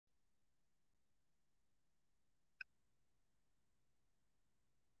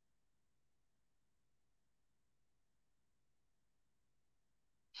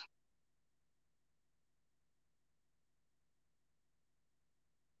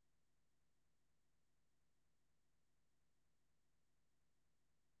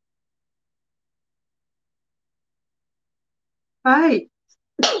Hi.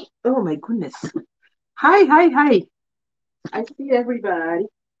 Oh my goodness. Hi, hi, hi. I see everybody.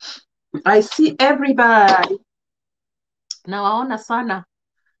 I see everybody. Nawaona sana.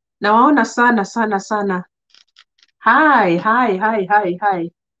 Nawaona sana sana sana. Hi, hi, hi, hi,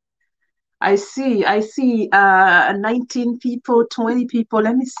 hi. I see 19 people, 20 people.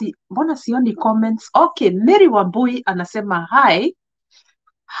 Let me see. Mbona sioni comments? Okay, Mary Wambui anasema hi.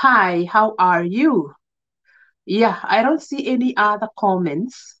 Hi, how are you? Yeah, I don't see any other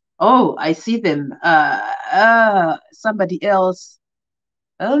comments. Oh, I see them. Somebody else.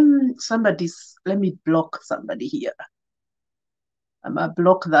 Let me block somebody here. I'm gonna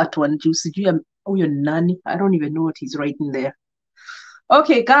block that one. Sijui huyo nani? I don't even know what he's writing there.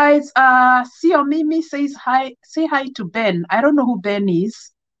 Okay, guys. Sio Mimi says hi. Say hi to Ben. I don't know who Ben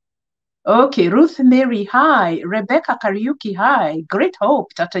is. Okay, Ruth Mary, hi. Rebecca Kariuki, hi. Great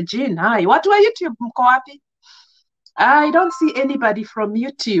Hope, Tata Jean, hi. Watu wa YouTube mko wapi? I don't see anybody from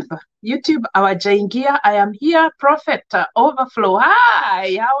YouTube. YouTube, hawajaingia. I am here. Prophet Overflow,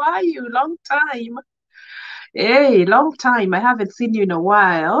 hi. How are you? Long time. Hey, long time. I haven't seen you in a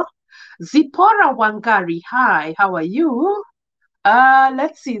while. Zipporah Wangari, hi, how are you?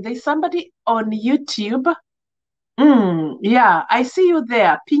 Let's see. There's somebody on YouTube. Yeah, I see you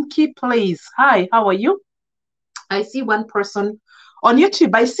there. Pinky Plays. Hi, how are you? I see one person on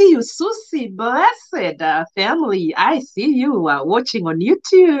YouTube. I see you, Susie, blessed family. I see you watching on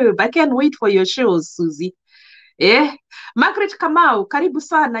YouTube. I can't wait for your shows, Susie. Eh? Margaret Kamau, karibu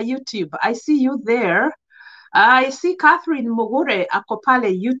sana YouTube. I see you there. I see Catherine Mugure ako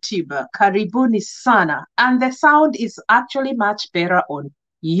pale YouTube. Karibuni sana. And the sound is actually much better on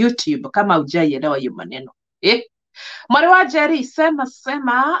YouTube. Kama hujaielewa hiyo maneno. Eh? Mariwa Jerry, sema.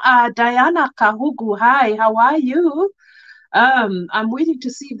 Diana Kahugu, hi, how are you? I'm waiting to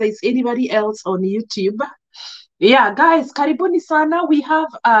see if there's anybody else on YouTube. Yeah, guys, karibuni sana. We have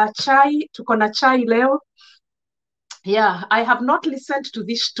chai, tuko na chai leo. Yeah, I have not listened to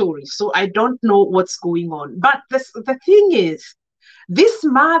this story, so I don't know what's going on. But the thing is, this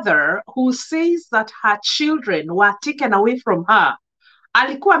mother who says that her children were taken away from her,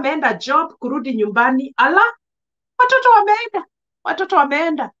 alikuwa ameenda job, kurudi nyumbani, ala, watoto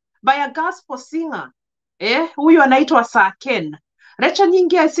wameenda by a gospel singer. Huyu anaitwa Saken. Recha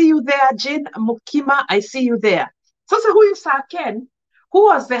Nyingi, I see you there. Jane Mukima, I see you there. Sasa huyu Saken, who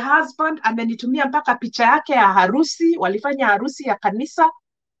was the husband, amenitumia mpaka picha yake ya harusi, walifanya harusi ya kanisa,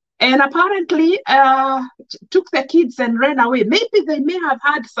 and apparently took the kids and ran away. Maybe they may have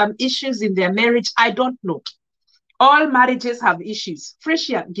had some issues in their marriage. I don't know. All marriages have issues.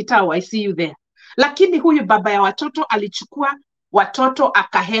 Freshia Gitao, I see you there. Lakini huyu baba ya watoto alichukua watoto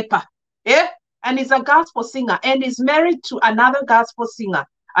akahepa. And he's a gospel singer and is married to another gospel singer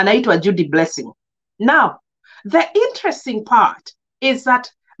anaitwa Judy Blessing. Now, the interesting part is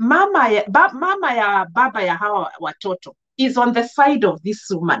that mama ya baba ya hawa watoto is on the side of this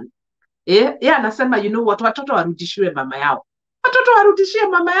woman. Anasema, you know what, watoto warudishiwe mama yao. Watoto warudishiwe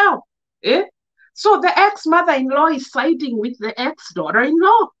mama yao. So the ex-mother-in-law is siding with the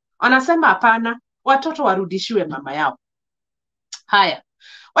ex-daughter-in-law. Anasema hapana, watoto warudishiwe mama yao. Haya.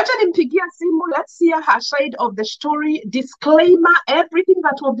 Wacha nimpigia simu. Let's see her side of the story. Disclaimer, everything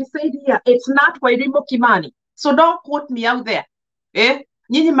that will be said here, it's not Wairimu Kimani. So don't quote me out there.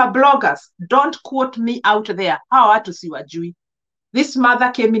 Nyinyi bloggers, don't quote me out there. Hawa watu siwajui. This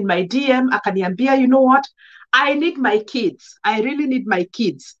mother came in my DM, akaniambia, you know what? I need my kids. I really need my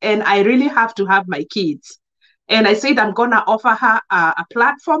kids. And I really have to have my kids. And I said, I'm going to offer her a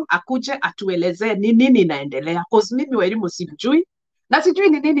platform, akuje atueleze ni nini inaendelea. Because mimi Wairimu simjui. Na sijui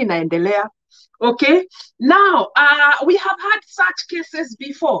ni nini inaendelea. Okay? Now, we have had such cases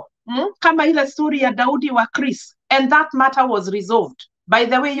before. Kama ile story ya Daudi wa Chris. And that matter was resolved. By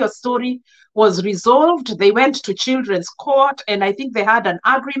the way, your story was resolved. They went to children's court, and I think they had an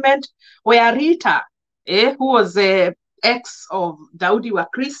agreement where Rita, who was the ex of Daudi wa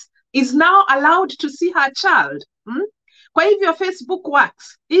Chris, is now allowed to see her child. Kwa hivyo Facebook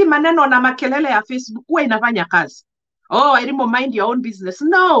works. Hii maneno na makelele ya Facebook huwa inafanya kazi. Oh, I didn't mind your own business.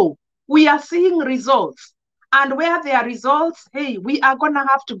 No, we are seeing results. And where there are results, hey, we are going to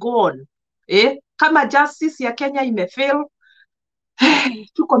have to go on. Kama justice ya Kenya imefail,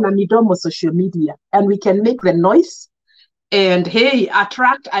 tuko na midomo social media, and we can make the noise and hey,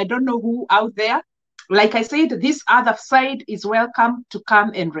 attract, I don't know who out there. Like I said, this other side is welcome to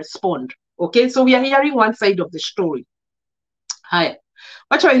come and respond. Okay, so we are hearing one side of the story. Haya,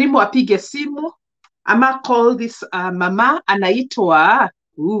 wacha Wairimu apige simu. Ama call this mama anaitwa,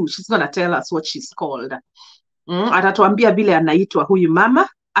 she's gonna tell us what she's called. Atatuambia vile anaitwa huyu mama,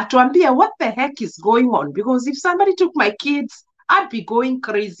 atuambia what the heck is going on, because if somebody took my kids I'd be going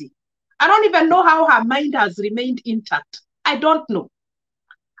crazy. I don't even know how her mind has remained intact. I don't know.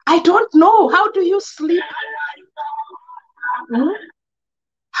 I don't know. How do you sleep? Hmm?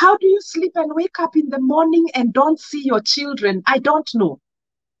 How do you sleep and wake up in the morning and don't see your children? I don't know.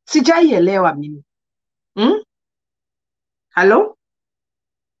 Sijaielewa mimi. Hmm? Hello?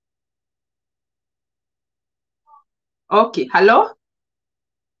 Okay, hello?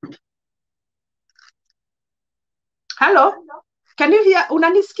 Hello? Can you hear?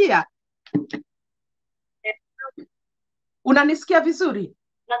 Unanisikia? Unanisikia vizuri?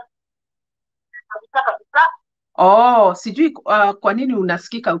 Oh, sijui kwa nini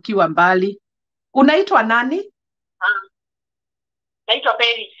unasikika ukiwa mbali. Unaitwa nani? Naitwa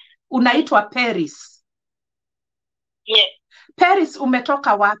Paris. Unaitwa Paris. Yes. Paris,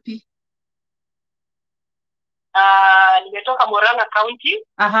 umetoka wapi? Nimetoka Murang'a County.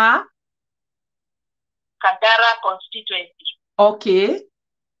 Aha. Kandara constituency. Okay.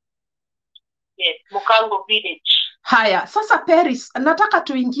 Yes, Mukango village. Haya, sasa Paris, nataka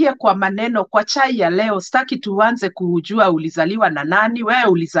tuingie kwa maneno kwa chai ya leo. Sitaki tuanze kujua ulizaliwa na nani, wewe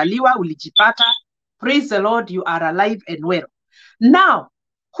ulizaliwa, ulijipata. Praise the Lord, you are alive and well. Now,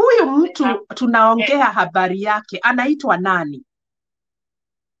 huyu mtu tunaongea habari yake anaitwa nani?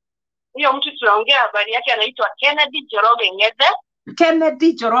 Huyo mtu tunaongea habari yake anaitwa Kennedy Njoroge Ng'ethe.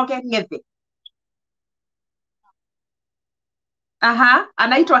 Kennedy Njoroge Ng'ethe. Aha,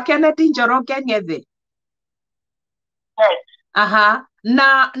 anaitwa Kennedy Njoroge Ng'ethe. Yes. Aha,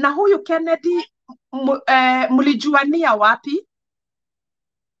 na huyu Kennedy mlijuania wapi?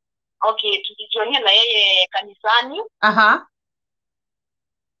 Okay, tulijuania na yeye kanisani. Aha.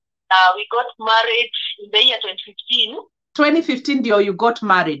 We got married in the year 2015. 2015 ndio you got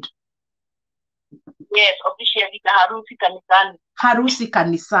married? Yes, officially na harusi kanisani. Harusi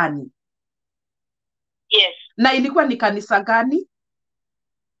kanisani. Yes. Na ilikuwa ni kanisa gani?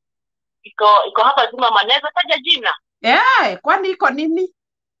 Iko hapa Zuma Maneza, taja jina. Kwani iko nini?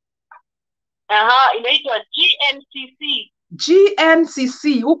 Aha, inaitwa GNCC.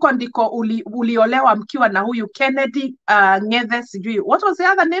 GNCC, huko ndiko uliolewa mkiwa na huyu Kennedy Ng'ethe, sijui. What was the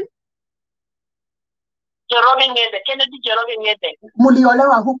other name? Njoroge Ng'ethe, Kennedy Njoroge Ng'ethe.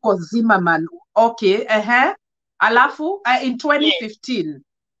 Muliolewa huko Zimmerman. Okay, alafu in 2015. Yes.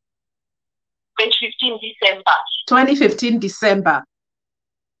 2015 December. 2015 December.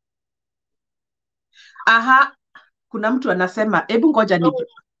 Aha, kuna mtu anasema, hebu ngoja ni.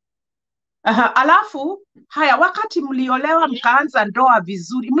 Aha, alafu haya, wakati mliolewa mkaanza ndoa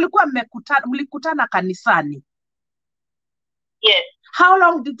vizuri, mlikutana kanisani. Yes. How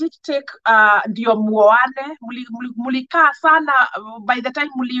long did it take ndio muoane? Mlikaa sana by the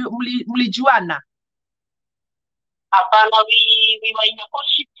time mlijuana? Hapana, we were in a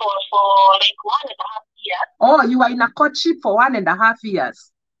courtship for like 1.5 years. Oh, you were in a courtship for 1.5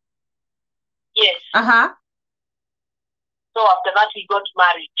 years. Yes. Uh-huh. So after that we got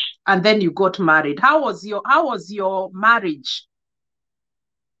married. And then you got married. How was your marriage?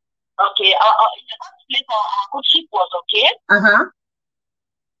 Okay, in the first place our courtship was okay. Uh-huh.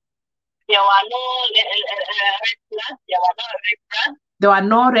 There were no red flags. There were no red flags. There were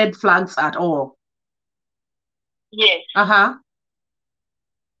no red flags at all. Yes. Uh-huh.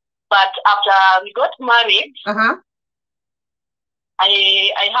 But after we got married, uh-huh,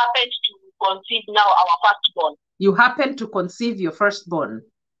 I happened to conceive now our firstborn. You happened to conceive your firstborn?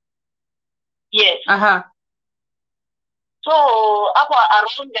 Yes. Uh-huh. So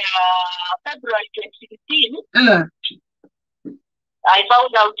around February 2016, I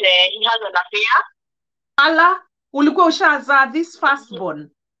found out he has an affair. Ala, ulikuwa ushazaa this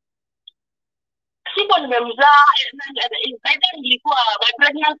firstborn? Siko nimemzaa, my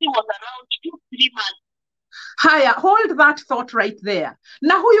pregnancy was around 2-3 months. Haya, hold that thought right there.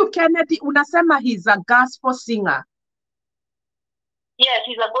 Na huyu Kennedy unasema he's a gospel singer. Yes,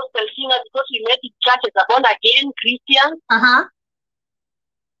 he's a gospel singer because we met in church as a born again Christian. Uh-huh.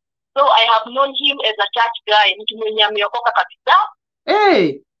 So I have known him as a church guy. Mtu mwenye ameokoka kabisa.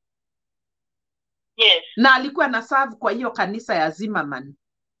 Hey. Yes. Na alikuwa na serve kwa hiyo kanisa ya Zimmerman.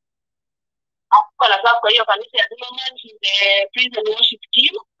 Alikuwa na serve kwa hiyo kanisa ya Zimmerman in the praise and worship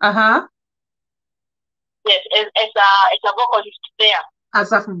team. Uh-huh. Yes, as a vocalist there.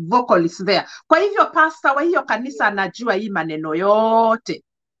 As a vocalist there. Kwa hivyo pastor wa hiyo kanisa anajua hii maneno yote.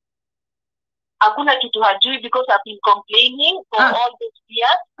 Hakuna kitu hajui because I've been complaining for all those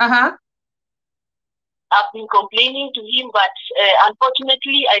years. Uh-huh. I've been complaining to him, but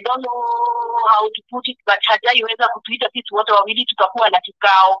unfortunately, I don't know how to put it, but hajaiweza kutuita sisi wote wawili tukakuwa na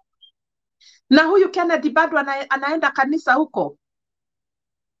kikao. Na huyu Kennedy bado anaenda kanisa huko?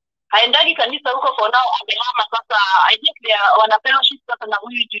 haendagi kanisa huko for now, amehama sasa. I think they wana fellowship sasa na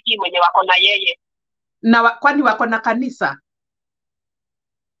huyu Judy mwenye wako na yeye. Na kwani wako na kanisa?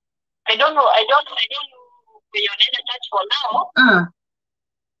 I don't know kwenye wanaenda church for now.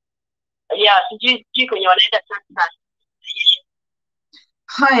 Yeah, sijui kwenye wanaenda church sasa.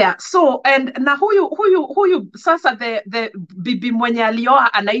 Haya, so and na huyu sasa the bibi mwenye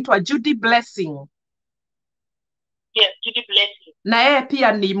alioa anaitwa Judy Blessing. Yes, Judy Blessing. Na yeye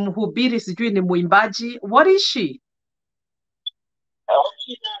pia ni mhubiri, sijui ni muimbaji. What is she?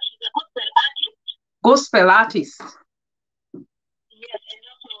 She's a gospel artist. Gospel artist. Yes, and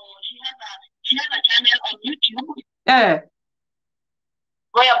also she has a channel on YouTube.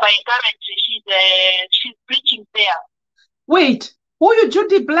 Whereby currently she's preaching there. Wait, huyu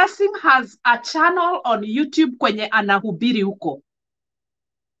Judy Blessing has a channel on YouTube kwenye anahubiri huko?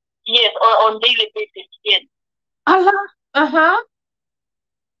 Yes, on daily basis, yes. Allah,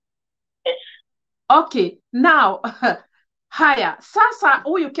 Yes. Okay, now haya, sasa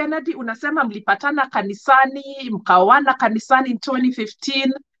huyu Kennedy unasema mlipatana kanisani, mkaoana kanisani in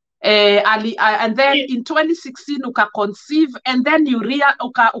 2015, and then Yes. in 2016 ukaconceive, and then you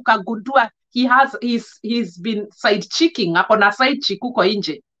ukagundua he's been side chicking, ako na side chick huko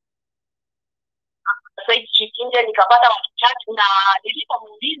nje. Side chick nje, nikapata wachache na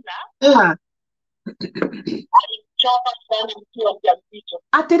nilipomuuliza alikuchapa sana ukiwa mjamzito.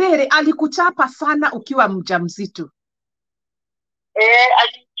 Aterere, alikuchapa sana ukiwa mjamzito?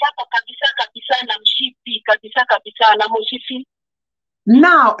 Alikuchapa kabisa na mshipi kabisa na mshipi.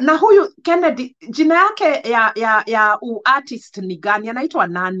 Now, na huyu Kennedy, jina yake ya artist ni gani? Anaitwa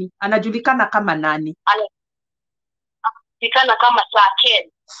nani? Anajulikana kama nani? Anajulikana kama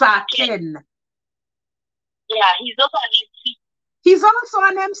Saken. Yeah, he's also an MC. He's also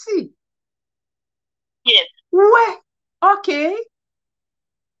an MC? Yes. Okay.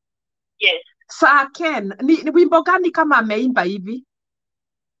 Yes. Saken, ni wimbo gani kama ameimba hivi?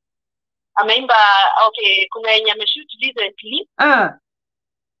 Ameimba, okay, kuna yenye ameshoot recently.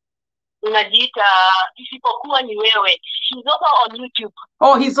 Unajiita isipokuwa ni wewe. He's also on YouTube.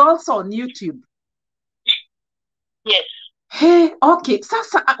 Oh, he's also on YouTube. Yes. Hey, okay.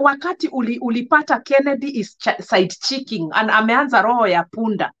 Sasa wakati ulipata Kennedy is side chicking, ameanza roho ya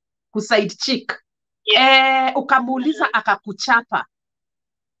punda ku side chick. Yes. Ukamuuliza akakuchapa?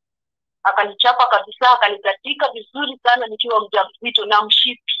 Akanichapa kabisa, akanikatika vizuri sana nikiwa mjamzito na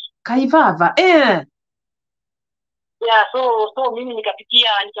mshipi. Kaivava. Yeah, so mimi nikapigia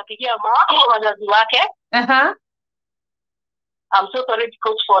wazazi wake. I'm so sorry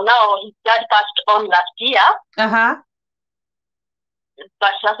because for now his dad passed on last year.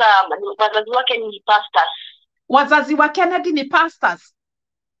 But sasa wazazi wake ni pastors. Wazazi wa Kennedy ni pastors?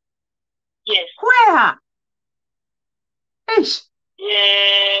 Yes. Where? Ish.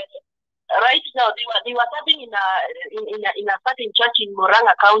 Right now they were serving in a certain church in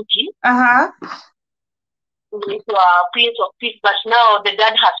Murang'a County. It's a Prince of Peace, but now the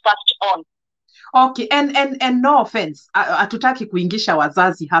dad has passed on. Okay, and no offense, hatutaki kuingisha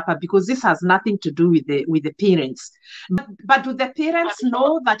wazazi hapa because this has nothing to do with the parents. But do the parents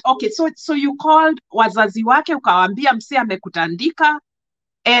know that? Okay, so you called wazazi wake ukawaambia msi amekutandika,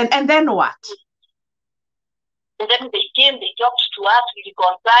 and then what? And then they came, they talked to us, we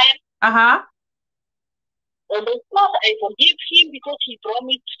reconciled. And of course, I forgive him because he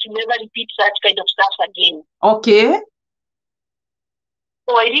promised to never repeat such kind of stuff again. Okay.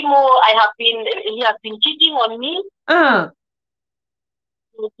 So he has been cheating on me.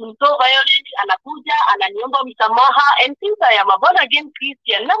 He's been so violent, anakuja, ananiomba msamaha, and since I am a born again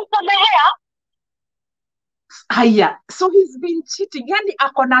Christian, namsamehea. Haya, so he's been cheating, yani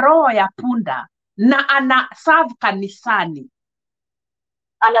ako na roho ya punda, na ana serve kanisani.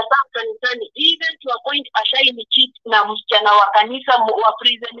 Even to a point ashaini cheat na msichana wa kanisa wa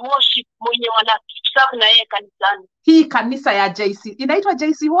prison worship mwenye wana serve na yeye kanisani. Hii kanisa ya JC inaitwa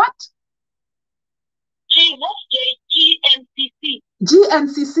JC what? GNCC.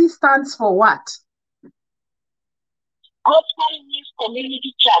 GNCC stands for what? Gospel News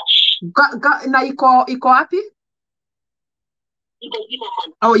Community Church. Na iko wapi? Iko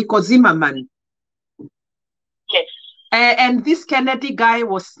Zimmerman. Oh, iko Zimmerman. Yes. And this Kennedy guy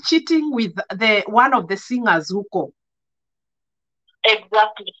was cheating with one of the singers huko.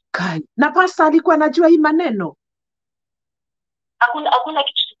 Exactly. Kai. Na pastor alikuwa anajua hii maneno? Hakuna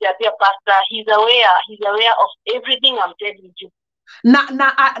kitu sijaambia pastor. He's aware of everything I'm telling you.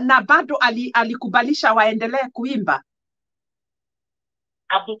 Na bado alikubalisha waendelee kuimba?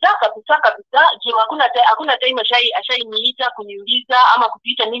 Kabisa. Je, hakuna time ashainiita kuniuliza ama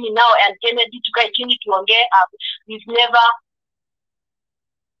kupita mimi nao and Kennedy tukae chini tuongee. We've never.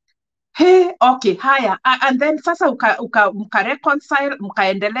 Hey, okay, haya. And then sasa mka reconcile,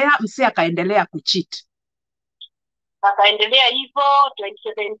 mkaendelea, msi akaendelea kucheat. Akaendelea hivyo,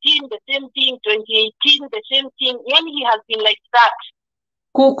 2017 the same thing, 2018 the same thing. Yani he has been like that.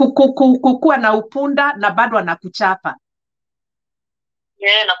 Kukuwa na upunda na bado anakuchapa.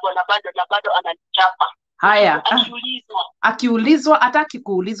 Yeah, na bado ananichapa. Haya. Akiulizwa hataki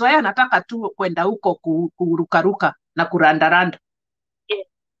kuulizwa, yeye anataka tu kwenda huko kurukaruka na kurandaranda. Yeah.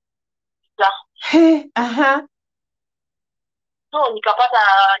 Hey, So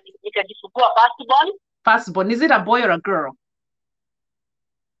nikajifungua firstborn. Firstborn, is it a boy or a girl?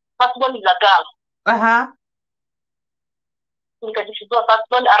 Firstborn is a girl. Nikajifungua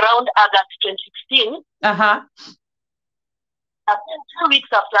firstborn around August 2016. A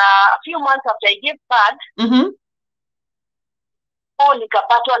few months after I gave birth,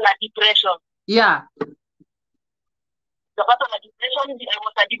 nikapatwa na depression. Yeah. Nikapatwa na depression. I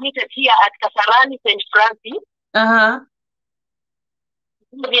was admitted here at Kasarani St. Francis.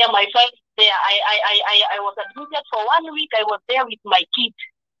 There, my friend there. I was admitted for 1 week. I was there with my kid.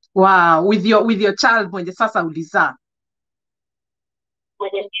 Wow, with your child mwenye sasa ulizaa.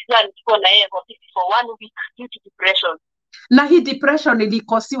 Mwenye ulizaa nilikuwa na yeye for 1 week due to depression. Na hii depression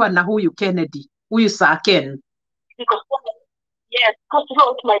ilikosiwa na huyu Kennedy, huyu Sir Ken. Because yes,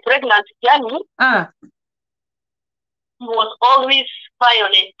 throughout my pregnancy journey, he was always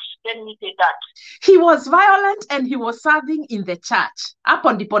violent. Let me say that. He was violent and he was serving in the church.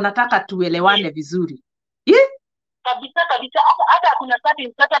 Hapo ndipo nataka tuelewane vizuri. Yeah? Kabisa. Hata kuna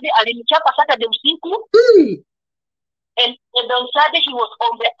Saturday alinichapa Saturday usiku. And on Saturday he was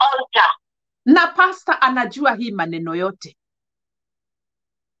on the altar. Na pastor anajua hii maneno yote.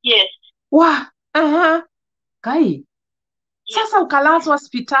 Yes. Kai. Sasa ukalazwa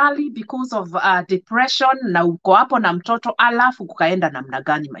hospitali because of depression na uko hapo na mtoto, alafu kukaenda namna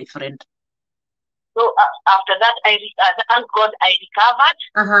gani, my friend? So after that thank God I recovered.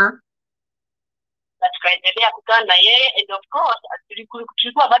 Na tukaendelea kukaa na yeye, and of course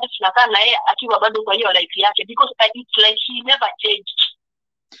tulikuwa bado tunakaa na yeye akiwa bado kwa hiyo life yake, because it's like he never changed.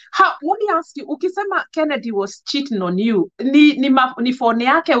 Let me ask you, ukisema Kennedy was cheating on you, ni phone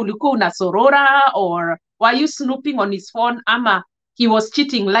yake ulikuwa unasorora, or were you snooping on his phone, ama he was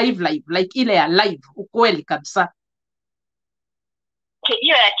cheating live like ile ya live ukweli kabisa? Okay,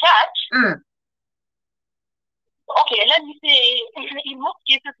 hiyo ya chat. Okay, let me say in most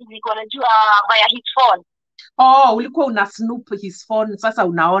cases nilikuwa najua via his phone. Ulikuwa una snoop his phone, sasa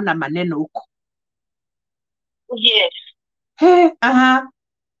unaona maneno huko. Yes.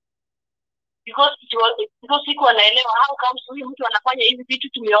 Because sikuwa naelewa how comes huyu mtu anafanya hivi vitu.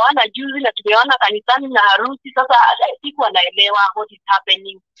 Tumeona juzi na tumeona kanisani na harusi, sasa sikuwa naelewa what is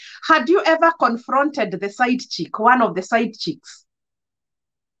happening. Had you ever confronted the side chick, one of the side chicks?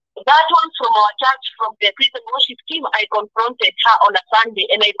 That one from our church, from the prison worship team, I confronted her on a Sunday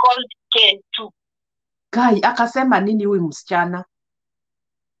and I called Ken too. Guy, akasema nini huyu msichana?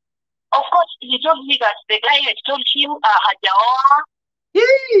 Of course, he told me that the guy had told him hajaoa.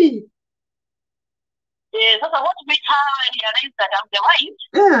 So what made her realize that I'm the wife?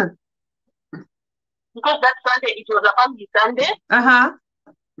 Because that Sunday, it was a family Sunday.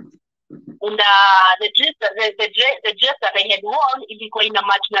 And the dress that I had worn ilikuwa ina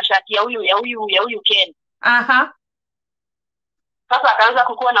match na shati ya huyu Ken. Sasa akaanza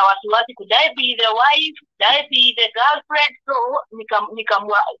kukuwa na wasiwasi, could I be the wife? Could I be the girlfriend? So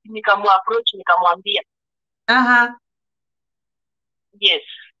nikamapproach, nikamwambia. Yes.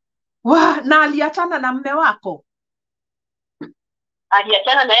 Na aliachana na mume wako?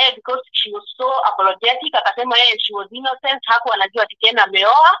 Aliachana na yeye because she was so apologetic. Akasema yeye she was innocent, hakuwa anajua Ken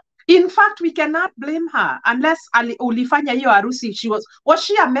ameoa. In fact, we cannot blame her unless ulifanya hiyo harusi. Was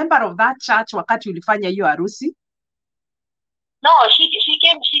she a member of that church wakati ulifanya hiyo harusi? No, she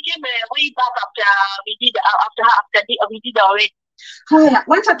came way back after we did already. Haya,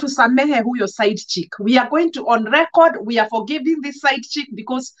 wacha tusamehe huyo side chick. We are going to on record, we are forgiving this side chick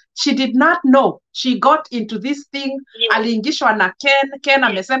because she did not know. She got into this thing. Yes. Aliingishwa na Ken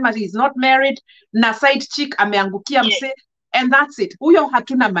amesema he is not married, na side chick ameangukia mse, and that's it. Huyo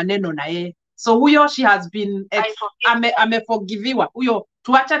hatuna maneno na yeye. So huyo she has been ameforgiviwa. Huyo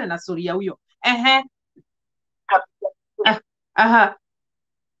tuachane na story ya huyo.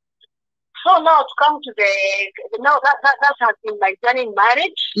 So now to come to that has been my journey in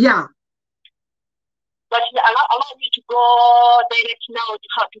marriage. Yeah. But allow me to go direct now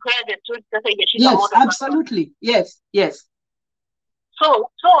to hear the truth. Yes, absolutely. Yes.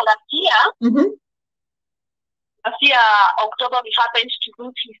 So last year, October, we happened to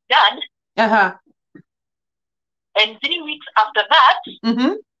lose his dad. And 3 weeks after that,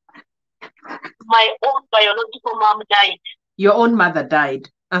 my own biological mom died. Your own mother died.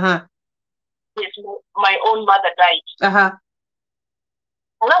 Yes, my own mother died.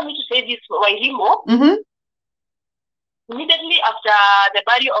 Allow me to say this, Wairimo. Immediately after the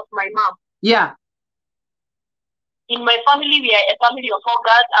burial of my mom. Yeah. In my family, we are a family of 4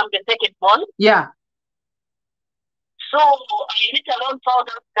 girls. I'm the second born. Yeah. So I later on found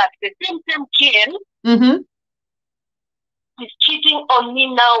out that the same Ken is cheating on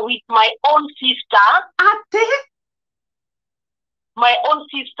me now with my own sister. My own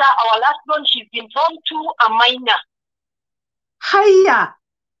sister, our last one, she's been born to a minor. Hiya.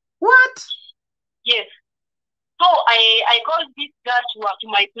 What? Yes. So I called this girl to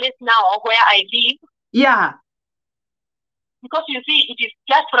my place now where I live. Yeah. Because you see, it is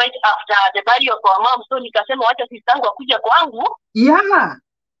just right after the burial of our mom. So nikasema wacha sistangu akuja kwangu. Yeah.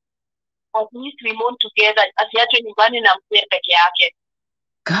 At least we mourn together. Asiachwe nyumbani na mzee peke yake.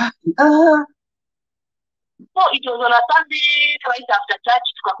 So it was on a Sunday, right after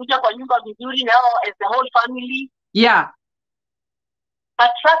church. Tukakuja kwa nyumba vizuri now as the whole family. Yeah.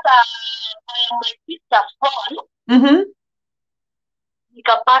 But sasa my sister's phone.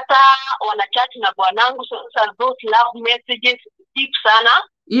 Nikapata wanachat na bwanangu. So those love messages deep sana.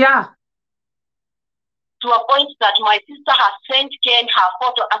 Yeah. To a point that my sister has sent Ken her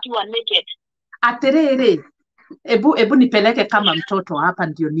photo akiwa naked. Aterere. Ebu nipeleke kama mtoto hapa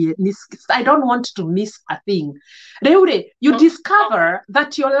ndio I don't want to miss a thing. Reure, you discover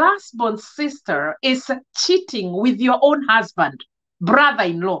that your last born sister is cheating with your own husband,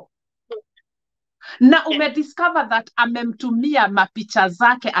 brother-in-law. Na umediscover that amemtumia mapicha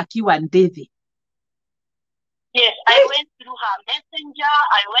zake akiwa ndedhi. Yes, I went through her messenger,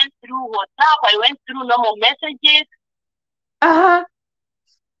 I went through WhatsApp, I went through normal messages.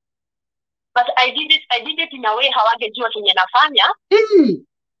 But I did it in a way hawangejua kenye nafanya.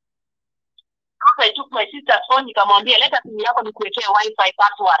 I took my sister's phone, nikamwambia leta simu yako nikuwekee Wi-Fi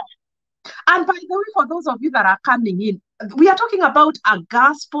password. And by the way, for those of you that are coming in, we are talking about a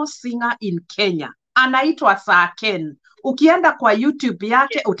gospel singer in Kenya. Anaitwa Saken. Ukienda kwa YouTube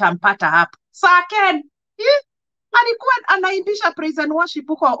yake utampata hapo. Saken. Alikuwa anaimbisha praise and worship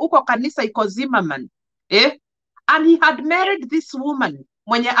uko kanisa iko Zimmerman. And he had married this woman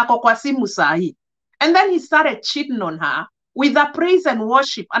mwenye ako kwa simu sahi. And then he started cheating on her with a praise and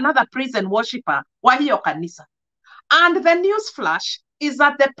worship, another praise and worshiper wa hiyo kanisa. And the news flash is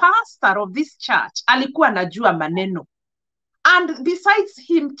that the pastor of this church alikuwa anajua maneno. And besides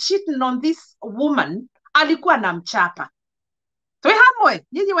him cheating on this woman, alikuwa anamchapa. Tuihamwe,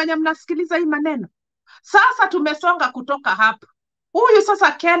 nyinyi wenye mnasikiliza hii maneno. Sasa tumesonga kutoka hapo. Huyu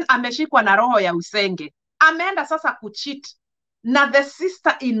sasa Ken ameshikwa na roho ya usenge. Ameenda sasa kucheat na the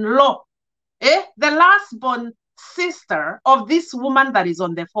sister-in-law. The last born sister of this woman that is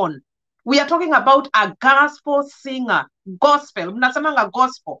on the phone. We are talking about a gospel singer. Gospel. Mnasemanga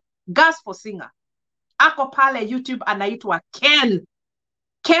gospel. Gospel singer. Ako pale YouTube anaitwa Ken.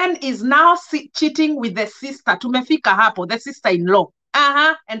 Ken is now cheating with the sister. Tumefika hapo. The sister-in-law.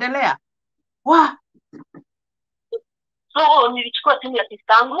 Endelea. Wow. So nilichukua simu ya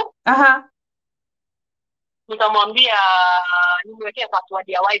sistangu. Nikamwambia niwekee password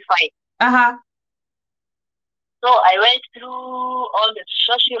ya Wi-Fi. So I went through all the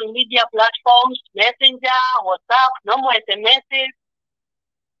social media platforms, Messenger, WhatsApp, normal SMSs.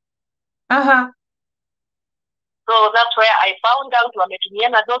 So that's where I found out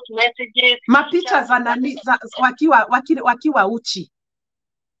wametumiana those messages. Mapicha za nani wakiwa uchi.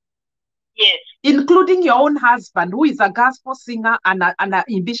 Yes. Including your own husband, who is a gospel singer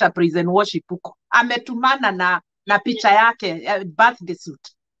anaimbisha praise and worship huko. Ametumana na picha yake, birthday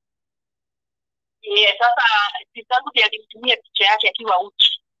suit. Yes, sasa sistangu ndiye alimtumia picha yake akiwa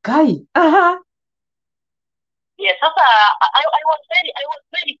uchi. Kai. Yes, sasa I was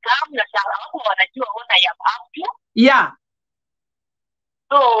very calm na sana wako wanajua what I am up to. Yeah.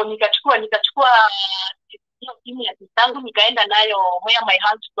 So nikachukua hiyo simu ya sistangu nikaenda nayo where my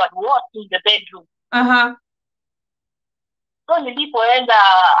husband was in the bedroom. So nilipoenda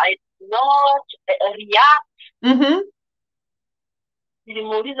I did not react.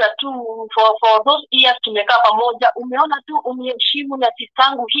 Nilimuuliza tu for those years tumekaa pamoja, umeona tu umeheshimu na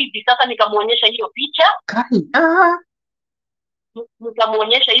sistangu hivi. Sasa nikamuonyesha hiyo picha.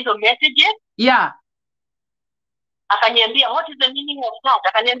 Nikamuonyesha hizo messages. Yeah. Akaniambia what is the meaning of that?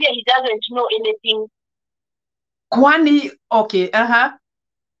 Akaniambia he doesn't know anything. Kwani okay,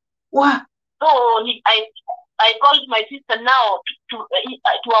 Wow. So I called my sister now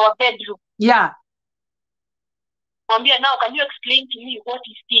to our bedroom. Yeah. Mwambia now, can you explain to me what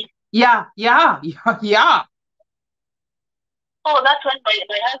is this? Yeah. So that's when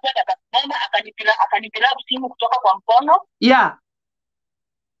my husband akasimama akanipira simu kutoka kwa mkono. Yeah.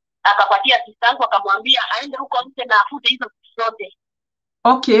 Akapatia sister yangu akamwambia aende huko nje na afute hizo zote.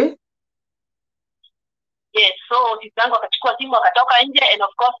 Okay. Yes, so sister yangu akachukua simu akatoka nje, and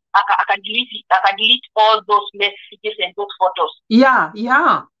of course akadelete all those messages and those photos. Yeah,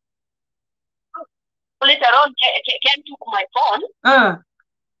 yeah. So later on came to my phone.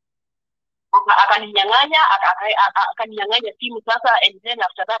 Akaninyang'anya simu sasa, and then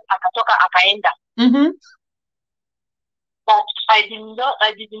after that akatoka akaenda. But I did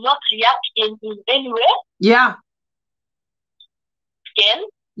not react in any way. Yeah. Again.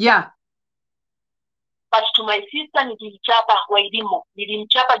 Yeah. But to my sister nilimchapa kwa elimu.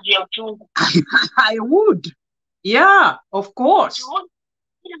 Nilimchapa juu ya uchungu. I would. Yeah, of course.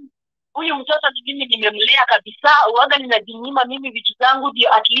 Huyu mtoto mimi nimemlea kabisa, uwaga ninajinyima mimi vitu zangu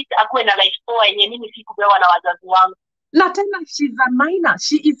ndio at least akuwe na life poa yenye mimi sikupewa na wazazi wangu. Na tena she's a minor.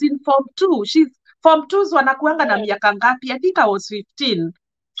 She is in form 2. She's form 2s wanakuanga na miaka ngapi? I think I was 15.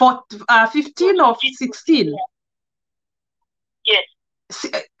 15 or 16. Yes.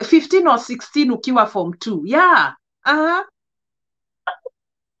 15 or 16 ukiwa form 2. Yeah. So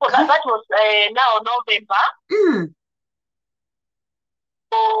that was now November.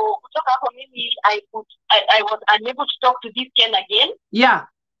 So kutoka hapo mimi I was unable to talk to this Ken again. Yeah.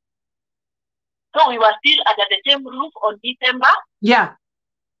 So we were still under the same roof on December. Yeah.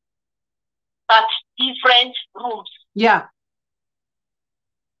 But different rooms. Yeah.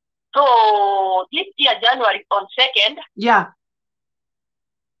 So this year January on 2nd. Yeah.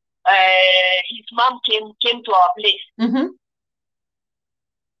 His mom came to our place.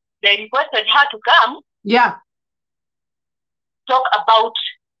 They requested her to come. Yeah. Talk about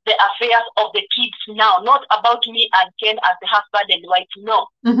the affairs of the kids now, not about me and Ken as the husband and wife. No.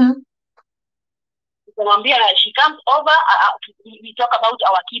 She comes over. We talk about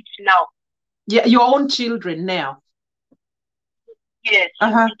our kids now. Yeah, your own children now. Yes.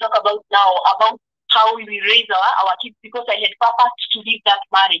 We talk about now about how we will raise our kids, because I had purposed to leave that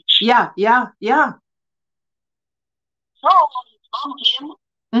marriage. Yeah, yeah, yeah. So his mom came.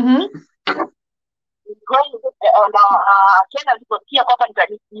 Tena aliposikia kwamba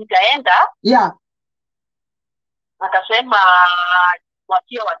nitaenda. Yeah. Akasema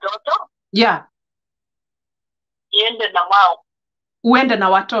watie watoto. Yeah. Niende na wao. Uende na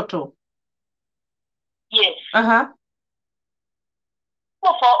watoto. Yes.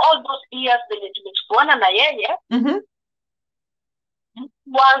 So for all those years venye tumechukuana na yeye,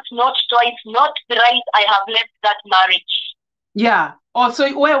 once, not twice, not thrice, I have left that marriage. Yeah. Also,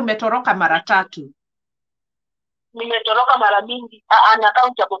 wewe umetoroka mara 3. Nimetoroka mara mingi,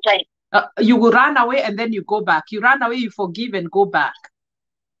 uncountable time. You will run away and then you go back. You run away, you forgive and go back.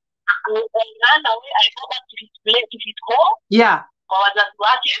 I run away, I go back to his place, to his home. Yeah. Kwa wazazi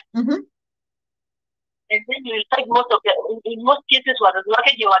wake. And then you decide in most cases wazazi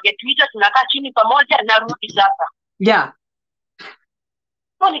wake ndio wagetuita, tunakaa chini pamoja na rudi sasa. Yeah.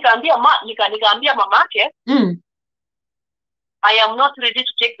 So nikaambia mamake, I am not ready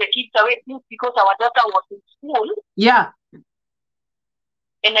to take the kids away because our daughter was in school. Yeah.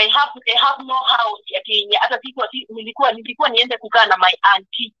 And I have no house. Hata nilikuwa niende kukaa na my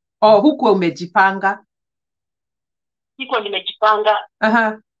auntie. Oh, huko umejipanga. Sikuwa nimejipanga.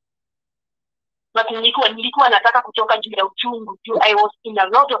 But nilikuwa nataka kutoka juu ya uchungu. I was in a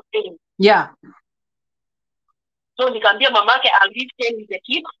lot of pain. Yeah. So nikaambia mamake I'll leave Ken with the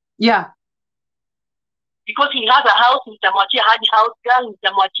kids. Yeah. Because he has a house, nitamwachia hadi house girl,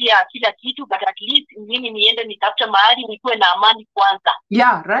 nitamwachia kila kitu, but at least mimi niende nitafute mahali nikuwe na amani kwanza.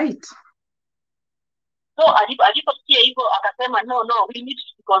 Yeah, right. So aliposikia hivyo akasema no, we need to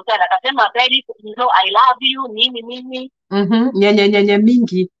be concerned. Akasema very, I love you, mimi. Nyenye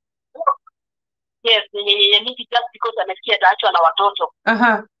mingi. Yes, nyenye mingi, just because amesikia ataachwa na watoto.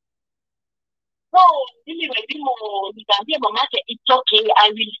 So mimi nikaambia mamake it's okay,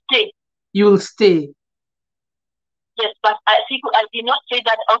 I will stay. You'll stay. Yes, but I did not say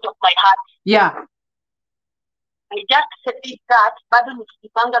that out of my heart. Yeah. I just said that bado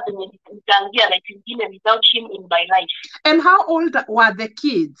nikipanga venye nitaanzia like ingine without him in my life. And how old were the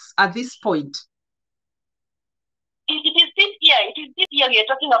kids at this point? It is this year. We are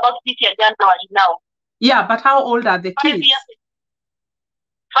talking about this year, January now. Yeah, but how old are the kids?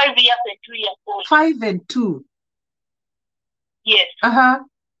 5 years and 2 years old. 5 and 2. Yes.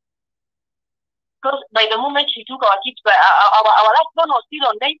 Because by the moment she took our kids, our last one was still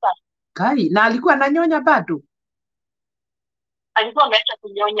on diapers. Kai, na alikuwa ananyonya bado? Alikuwa ameacha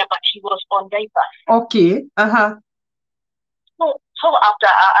kunyonya, but he was on diapers. Okay. So after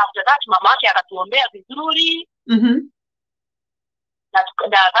that mamake akatuombea vizuri.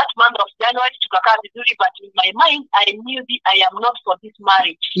 that month of January tukakaa vizuri, but in my mind I knew I am not for this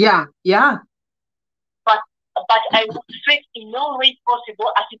marriage. Yeah, yeah. But I would expect in no way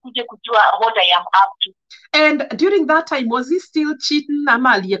possible asikuje kujua what I am up to. And during that time, was he still cheating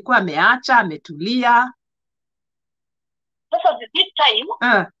ama aliyekuwa ameacha, ametulia? Sasa this time,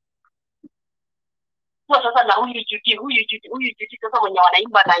 sasa na huyu Judy sasa mwenye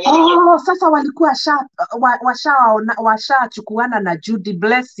wanaimba na yeye. Oh, sasa walikuwa washachukuana na Judy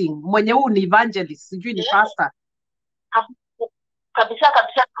Blessing, mwenye huu ni evangelist, sijui ni pastor. Kabisa,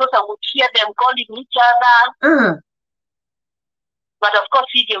 because I would hear them calling each other. But of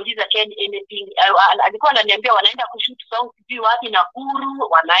course, sijauliza Ken anything. Alikuwa ananiambia wanaenda kushoot song sijui wapi na Guru,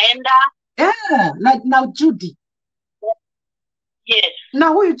 wanaenda. Yeah, like now Judy. Yes.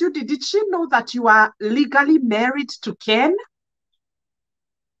 Now huyu Judy, did she know that you are legally married to Ken?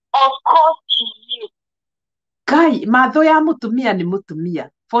 Of course she knew. Guy, madho ya mutumia ni mutumia.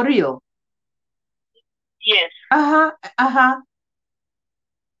 For real? Yes.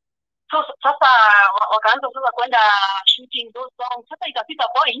 So sasa wakaanza sasa kwenda shooting those songs. Sasa ikafika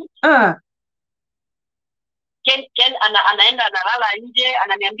point. Ken anaenda analala nje,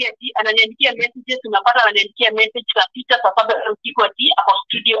 ananiandikia messages, tunapata ananiandikia message saa 6 saa 7 usiku ati ako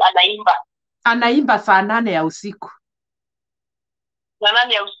studio anaimba. Anaimba saa 8 ya usiku. Saa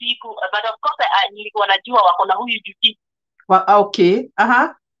 8 ya usiku, but of course nilikuwa najua wako na huyu Judy. Okay.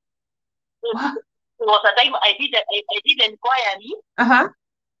 So was a time I did inquiry.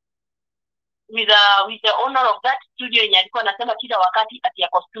 With the owner of that studio yenye alikuwa anasema kila wakati ati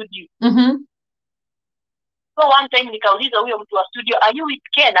yako studio. So one time nikauliza huyo mtu wa studio, are you with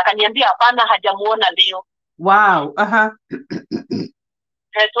Ken? Akaniambia hapana, hajamuona leo. Wow.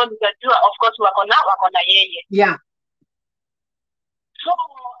 So nikajua of course wako na yeye. Yeah. So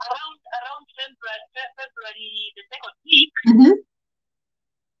around February the second week,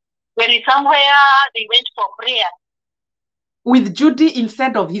 there is somewhere they went for prayer. With Judy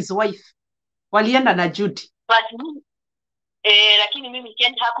instead of his wife. Walienda na Judy. But lakini mimi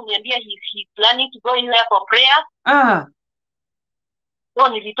Ken hakuniambia he's planning to go in there for prayer. So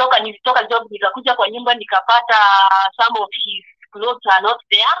nilitoka job, nikakuja kwa nyumba nikapata some of his clothes are not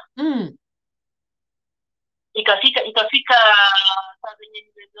there. Ikafika saa zenye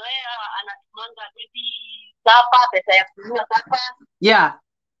nimezoea anatumanga baby sapa, pesa ya kununua sapa. Yeah.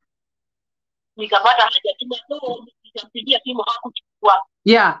 Nikapata hajatuma, so nikampigia simu hakuchukua.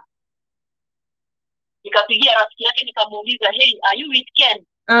 Yeah. Nikapigia rafiki yake nikamuuliza, hey, are you with Ken?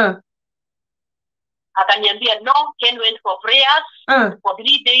 Akaniambia no, Ken went for prayers for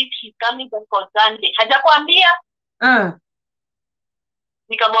 3 days, he's coming back on Sunday. Hajakwambia?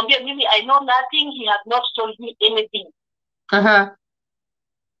 Nikamwambia mimi I know nothing, he has not told me anything.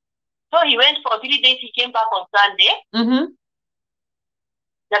 So he went for 3 days, he came back on Sunday.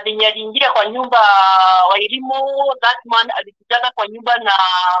 Na venye aliingia kwa nyumba wa elimu, that man alikutana kwa nyumba na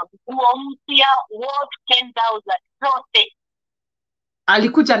nguo mpya worth 10,000 zote.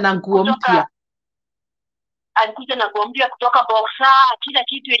 Alikuja na nguo mpya. Alikuja na nguo mpya kutoka boxer, kila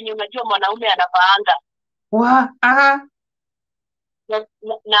kitu yenye unajua mwanaume anavaanga.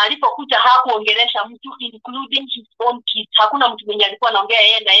 Na alipokuja hakuongelesha mtu including his own kids. Hakuna mtu mwenye alikuwa anaongea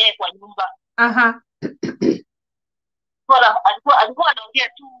yeye kwa nyumba. Alikuwa anaongea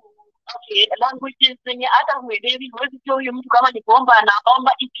tu languages zenye hata huelewi, huwezi jua huyo mtu kama ni kuomba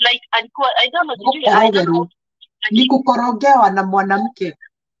anaomba. It's like alikuwa I don't know, ni kukorogewa na mwanamke.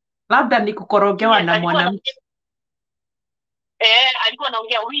 Labda ni kukorogewa na mwanamke. Alikuwa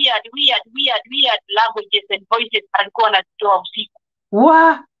anaongea weird languages and voices alikuwa anatoa usiku.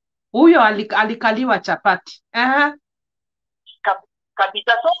 Huyo alikaliwa chapati.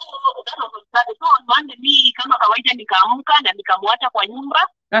 Kabisa. So on Monday mimi kama kawaida nikaamka na nikamwacha kwa nyumba.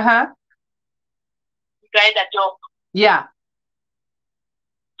 Nikaenda job. Yeah.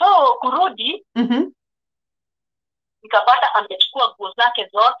 So kurudi, nikapata amechukua nguo zake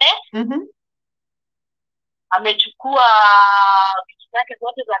zote. Amechukua vitu zake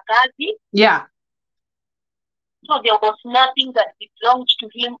zote za kazi. Yeah. So there was nothing that belonged to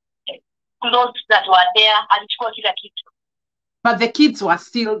him. Clothes that were there, alichukua kila kitu. But the kids were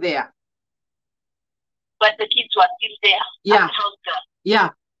still there. Yeah. At the house girl. Yeah.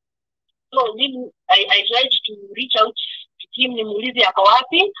 So I tried to reach out to him, nimuulize ako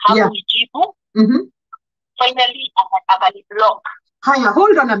wapi, hakunijibu. Finally, akani-block. Hiya,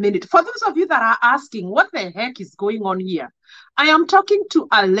 hold on a minute. For those of you that are asking, what the heck is going on here? I am talking to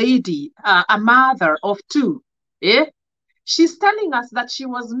a lady, a mother of 2. She's telling us that she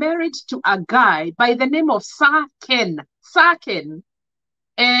was married to a guy by the name of Saken. Saken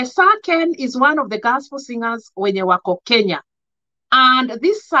is one of the gospel singers wenye wako Kenya. And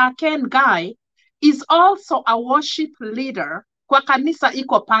this Ken guy is also a worship leader kwa kanisa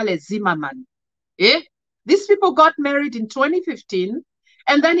iko pale Zimmerman. These people got married in 2015,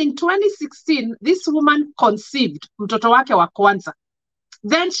 and then in 2016, this woman conceived mtoto wake wa kwanza.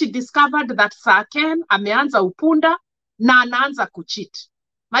 Then she discovered that Ken ameanza upunda na anaanza kucheat.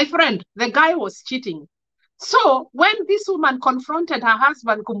 My friend, the guy was cheating. So when this woman confronted her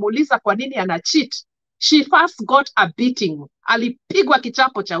husband kumuuliza kwa nini ana cheat, she first got a beating. Alipigwa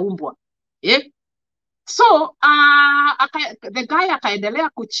kichapo cha umbwa. So the guy akaendelea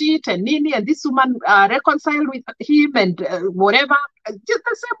kucheat and nini, and this woman reconciled with him and whatever. Just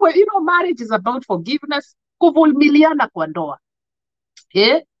the same way, marriage is about forgiveness, kuvumiliana kwa ndoa.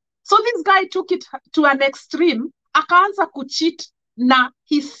 So this guy took it to an extreme, akaanza kucheat na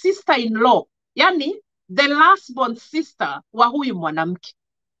his sister-in-law, yani the last born sister wa huyu mwanamke,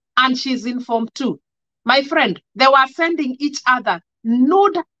 and she's in Form 2. My friend, they were sending each other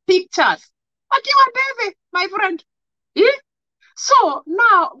nude pictures. Akiwa baby, my friend. So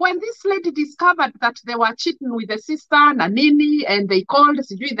now, when this lady discovered that they were cheating with the sister na nini, and they called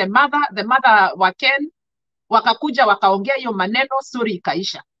the mother wa Ken, wakakuja wakaongea hiyo maneno, story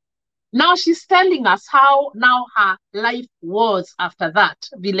ikaisha. Now she's telling us how now her life was after that.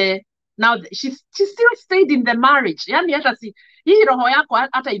 Vile now she still stayed in the marriage. Yani hata hii roho yako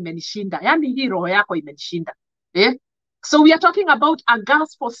hata imenishinda. Yani hii roho yako imenishinda. So we are talking about a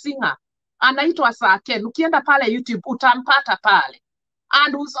gospel singer. Anaitwa Ken. Ukienda pale YouTube utampata pale.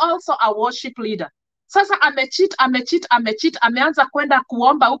 And who's also a worship leader. Sasa amecheat, ameanza kwenda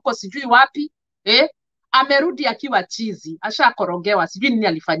kuomba huko sijui wapi. Amerudi akiwa chizi, ashakorogewa, sijui nini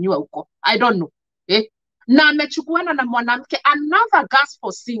alifanyiwa huko, I don't know. Na amechukuana na mwanamke, another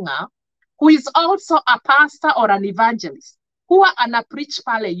gospel singer who is also a pastor or an evangelist, huwa ana preach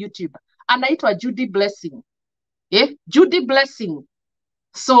pale YouTube, anaitwa Judy Blessing. Judy Blessing.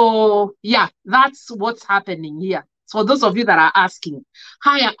 So yeah, that's what's happening here. So those of you that are asking.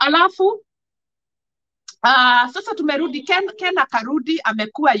 Haya, alafu sasa tumerudi, Ken akarudi,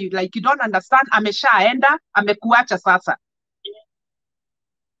 amekuwa like you don't understand, ameshaenda, amekuacha sasa.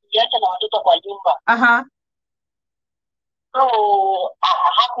 Yacha na watoto kwa nyumba. So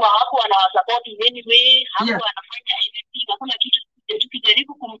hakuwa na support in any way, hakuwa anafanya anything, hakuna kitu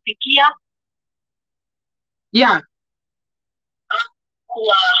tukijaribu kumpikia.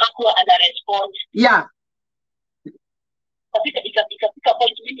 Hakuwa ana respond. Of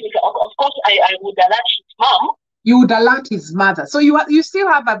course, I would alert his mom. You would alert his mother. So you still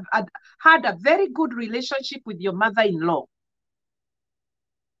have had a very good relationship with your mother-in-law.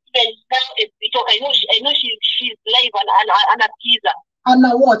 Yes, because I know she's live and teaser.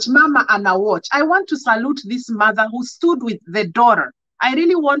 Anna watch, Mama Anna watch. I want to salute this mother who stood with the daughter. I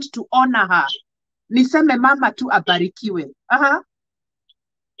really want to honor her. Niseme mama tu abarikiwe.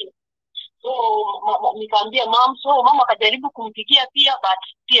 So nikamwambia mom, so mama akajaribu kumpigia pia, but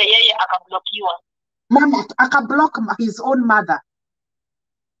pia yeye akablokiwa. Mama akablock his own mother.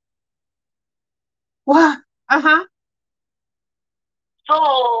 Wow. So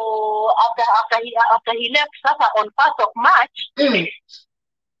after he left sasa on 1st of March,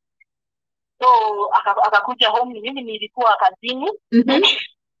 so akakuja home, mimi nilikuwa kazini.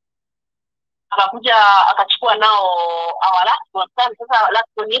 Akakuja akachukua nao our last one. Sasa last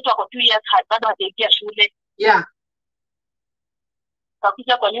one yetu ako 2 years bado hajaingia shule.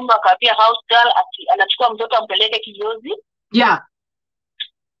 Akakuja kwa nyumba akaambia house girl anachukua mtoto ampeleke kinyozi.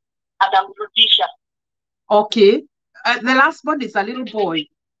 Atamrudisha. Okay. The last one is a little boy.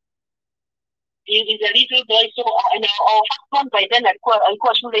 He is a little boy, so our first one by then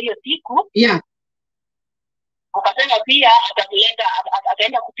alikuwa shule hiyo siku. Akasema pia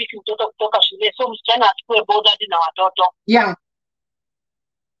ataenda kupiki mtoto kutoka shule, so msichana achukue boarded na watoto.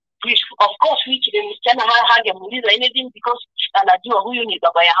 Of course, which msichana hangemuuliza anything because anajua huyu ni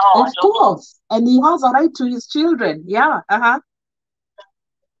baba ya hao watoto. Of course, and he has a right to his children.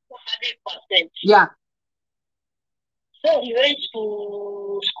 100%. So he went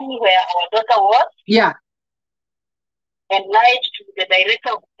to school where our daughter was. And lied to the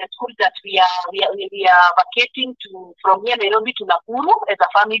director of the school that we are vacating from here Nairobi to Nakuru as a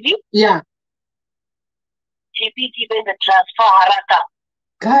family. He did even the transfer haraka.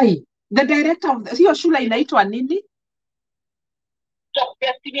 Guy, the director of hiyo shule inaitwa nini? Top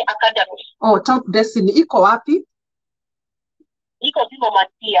Destiny Academy. Oh, Top Destiny. Iko wapi? Iko Zimmerman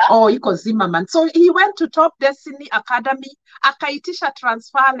pia. Oh, iko Zimmerman. So he went to Top Destiny Academy, akaitisha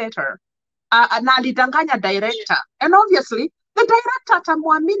transfer letter. Na alidanganya director. And obviously, the director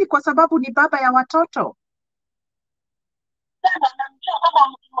atamwamini kwa sababu ni baba ya watoto. Anamjua kama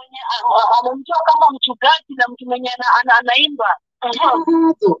mtu mwenye mchungaji na mtu mwenye anaimba.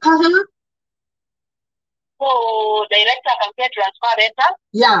 So director akampea transfer letter.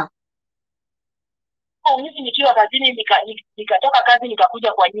 Yeah. Mimi nikiwa kazini nikatoka kazi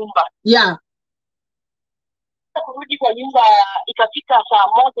nikakuja kwa nyumba. Yeah. Kurudi kwa nyumba ikafika saa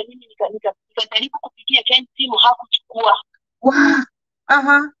 1 mimi nikajaribu kupigia Ken simu hakuchukua. Wow.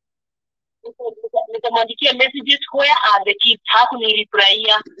 Nikamwandikia messages where are the kids, hakunireply.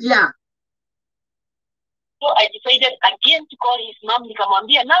 Yeah. So I decided again to call his mom.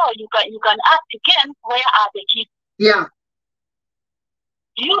 Nikamwambia, now you can ask again where are the kids. Yeah.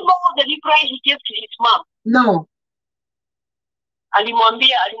 Do you know the reply he gave to his mom? No.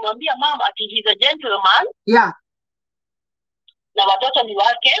 Alimwambia mom ati he's a gentleman. Yeah. Na watoto ni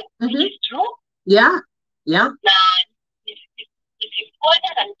wake, which is true. Yeah. Yeah. Na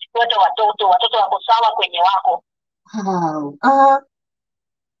nisifuata na nisifuata watoto wako sawa kwenye wako. Wow.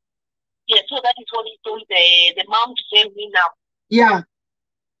 Yeah, so that is what he told the mom to tell me now. Yeah.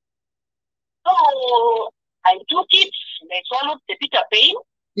 So I took it and I swallowed the bitter pain.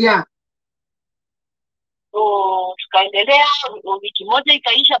 Yeah. So tukaendelea, wiki moja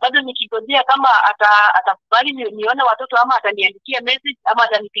ikaisha, bado nikigojea kama atakubali nione watoto ama ataniandikia message ama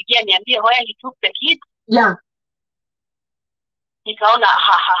atanipigia niambie where he took the kids. Yeah. Nikaona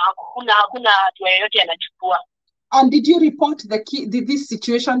hakuna hatua yoyote anachukua. And did you report this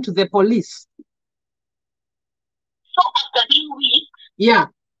situation to the police? So after 3 weeks, yeah,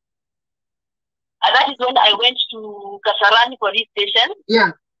 and that is when I went to Kasarani police station.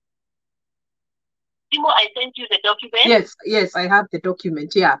 Yeah. Timo, I sent you the document. Yes, I have the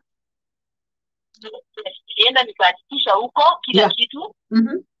document. Yeah. Nilienda nikaandikisha huko kila kitu.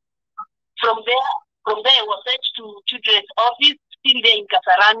 From there I was sent to children's office, still there in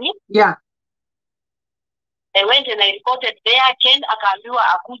Kasarani. Yeah. I went and I reported there. Ken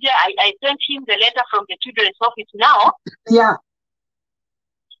akaambiwa akuja. I sent him the letter from the children's office now. Yeah.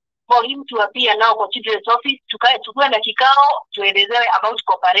 For him to appear now for children's office. Tukue na kikao tuelezewe about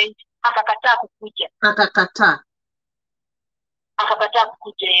co-parent. Akakataa kukuja. Akakataa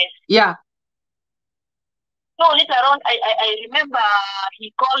kukuja, yes. Yeah. So later on, I remember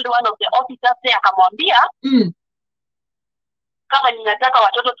he called one of the officers there akamwambia kama ninataka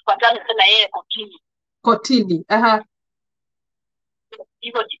watoto tupatane na yeye kotini.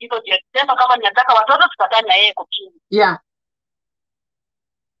 Hivyo sema kama ninataka watoto tupatane na yeye kotini. Yeah.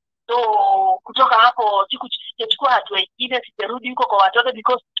 So kutoka hapo sikuchukua hatua nyingine, sitarudi huko kwa watoto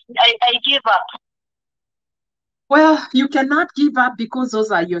because I gave up. Well, you cannot give up because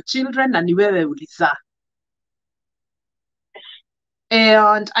those are your children and ni wewe ulizaa.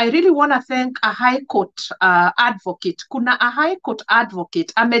 And I really want to thank a high court advocate. Kuna a high court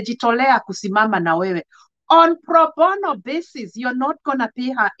advocate amejitolea kusimama na wewe on pro bono basis. You're not gonna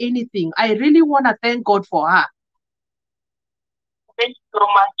pay her anything. I really want to thank God for her. Thank you so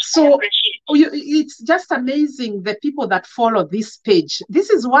much. So it's just amazing the people that follow this page. This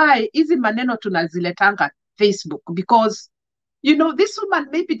is why hizi maneno tunaziletanga Facebook, because you know this woman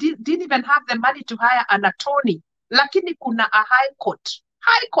maybe didn't even have the money to hire an attorney. Lakini kuna a high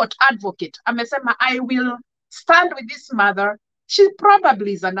court advocate amesema I will stand with this mother. She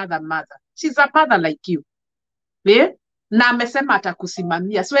probably is another mother. She's a mother like you. Yeah? Na amesema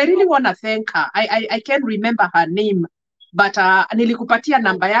atakusimamia. So I really want to thank her. I can't remember her name, but nilikupatia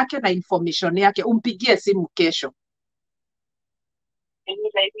namba yake na information yake. Umpigie simu kesho.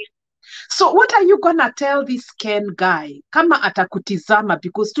 So what are you gonna tell this Ken guy kama atakutizama,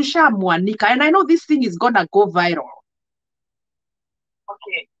 because tushamwanika and I know this thing is gonna go viral.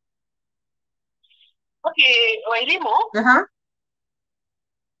 Okay, Wairimo.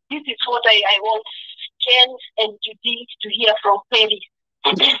 This is what I want Ken and Judy to hear from Paris.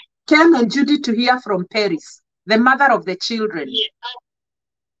 Ken and Judy to hear from Paris, the mother of the children. Yes.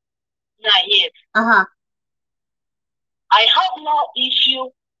 Yes. I have no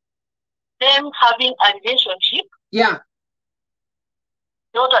issue them having a relationship. Yeah.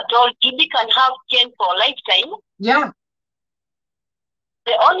 Not at all. Judy can have Ken for a lifetime. Yeah.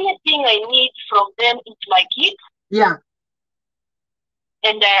 The only thing I need from them is my kids. Yeah.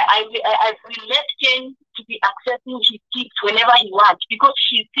 And I will let Ken to be accessing his kids whenever he wants, because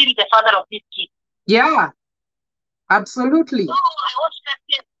he's still the father of these kids. Yeah. Absolutely. So I want to tell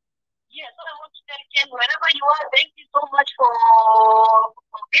Ken. Yes, so I want to tell Ken, wherever you are, thank you so much for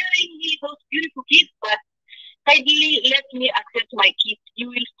bearing me those beautiful kids, but kindly let me accept my kids. You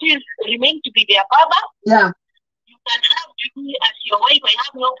will still remain to be their father. Yeah. You can have Judy as your wife. I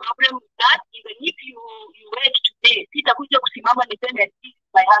have no problem with that. Even if you wed today, sitakuja kusimama niseme this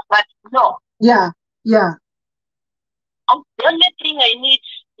is my husband. No. Yeah. Yeah. The only thing I need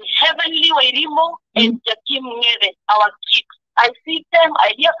is Heavenly Wairimo and Jakim Ngere, our kids. I see them,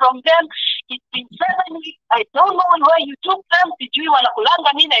 I hear from them. It's been 7 weeks. I don't know where you took them. Sijui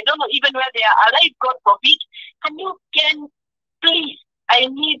wanakulanga nini. I don't know even where they are alive, God forbid. Can please, I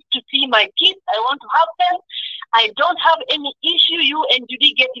need to see my kids. I want to have them. I don't have any issue. You and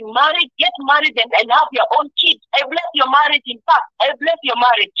Judy getting married. Get married and have your own kids. I bless your marriage. In fact, I bless your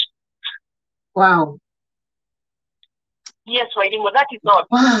marriage. Wow. Yes, Wairimu, that is all.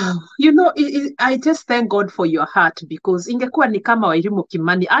 Wow. You know, I just thank God for your heart, because ingekuwa ni kama Wairimu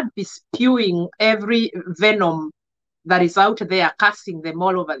Kimani, I'd be spewing every venom that is out there, casting them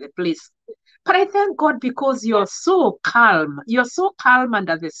all over the place. But I thank God because you're so calm. You're so calm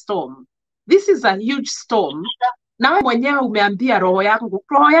under the storm. This is a huge storm. Na mwenyewe umeambia roho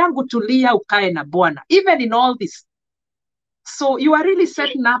yangu tulia ukae na Bwana. Even in all this. So you are really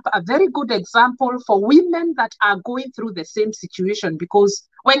setting up a very good example for women that are going through the same situation, because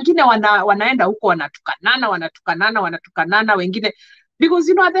wengine wanaenda huko wanatukanana wengine, because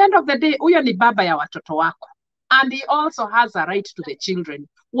you know at the end of the day huyo ni baba ya watoto wako, and he also has a right to the children.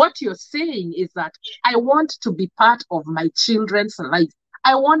 What you're saying is that I want to be part of my children's life.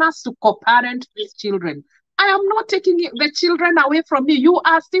 I want us to co-parent these children. I am not taking the children away from you. You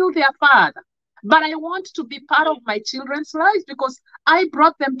are still their father. But I want to be part of my children's lives because I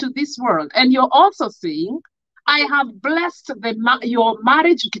brought them to this world. And you're also saying, I have blessed your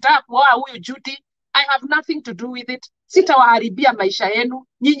marriage. Judy, I have nothing to do with it. Sitawaharibia maisha yenu,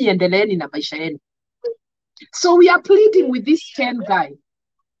 nyinyi endeleeni na maisha yenu. So we are pleading with this Ken guy.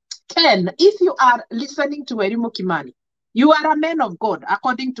 Ken, if you are listening to Wairimu Kimani, you are a man of God,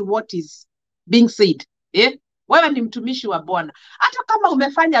 according to what is being said. Wewe ni mtumishi wa Bwana. Hata kama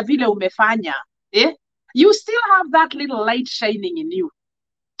umefanya vile umefanya, you still have that little light shining in you.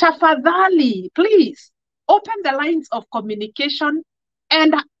 Tafadhali, please, open the lines of communication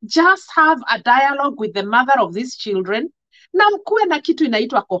and just have a dialogue with the mother of these children. Na mkuwe na kitu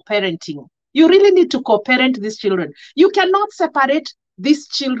inaitwa co-parenting. You really need to co-parent these children. You cannot separate these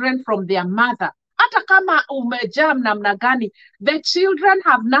children from their mother. Hata kama umejam namna gani, the children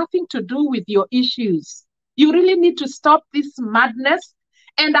have nothing to do with your issues. You really need to stop this madness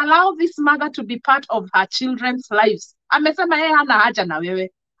and allow this mother to be part of her children's lives. Amesema yeye hana haja na wewe.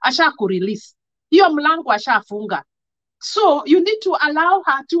 Asha kurelease. Hiyo mlango ashafunga. So you need to allow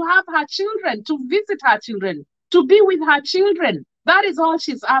her to have her children, to visit her children, to be with her children. That is all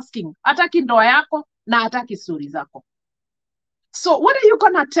she's asking. Hataki ndoa yako na hataki stori zako. So what are you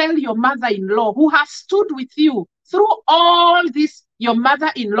going to tell your mother-in-law who has stood with you through all this? Your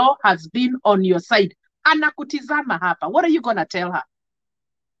mother-in-law has been on your side. Anakutizama hapa. What are you going to tell her?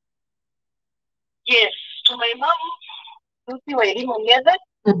 Yes, to my mom, Lucy Wairimu Ngeze,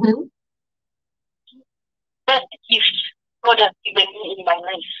 best gift God has given me in my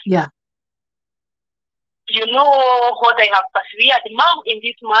life. Yeah. You know what I have persevered, Mom, in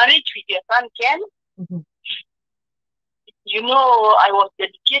this marriage with your son Ken. You know, I was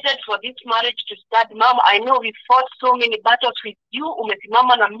dedicated for this marriage to start. Mom, I know we fought so many battles with you.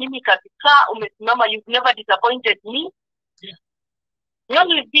 Umesimama na mimi kabisa. Umesimama, you've never disappointed me. Yeah. The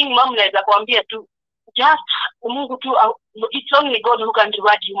only thing, Mom, naweza kuambia tu, just Mungu tu, it's only God who can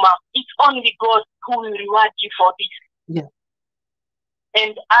reward you, Mom. It's only God who will reward you for this. Yeah.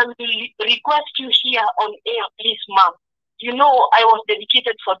 And I will request you here on air, please, Mom. You know, I was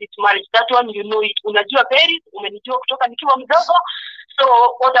dedicated for this marriage. That one, you know it. Unajua Paris, umenijua kutoka nikiwa mdogo.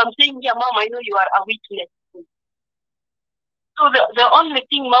 So what I'm saying here, Mom, I know you are a witness. So the only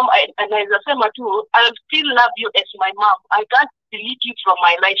thing, Mom, and as I say, I'll still love you as my mom. I can't delete you from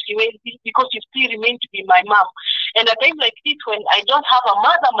my life because you still remain to be my mom. And at times like this, when I don't have a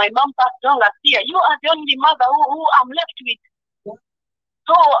mother, my mom passed on last year. You are the only mother who I'm left with.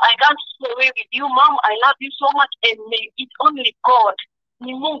 So I can't stay away with you, Mom. I love you so much, and it's only God.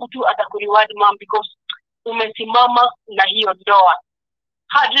 Ni Mungu tu atakureward, Mom, because umesimama na hiyo ndoa.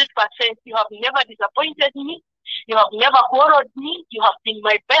 100%. You have never disappointed me. You have never quarreled me. You have been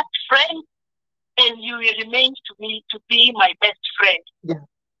my best friend, and you will remain to me to be my best friend. Yeah.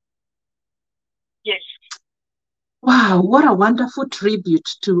 Yes. Wow, what a wonderful tribute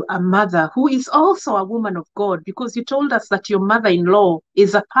to a mother who is also a woman of God, because you told us that your mother-in-law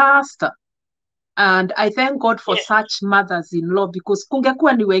is a pastor. And I thank God for such mothers-in-law, because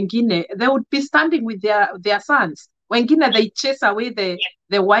kungekuwa ni wengine, they would be standing with their sons. Wengine, they chase away the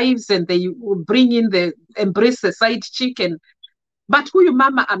wives and they bring in embrace the side chicken. But huyu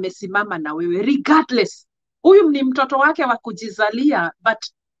mama amesimama na wewe, regardless. Huyu ni mtoto wake wa kujizalia, but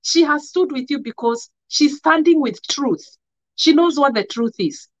she has stood with you because she's standing with truth. She knows what the truth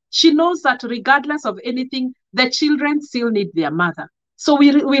is. She knows that regardless of anything, the children still need their mother. So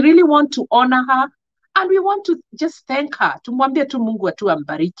we really want to honor her And we want to just thank her. Tumwambie tu Mungu atu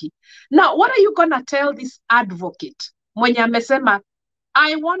ambariki. Now, what are you going to tell this advocate? Mwenye amesema,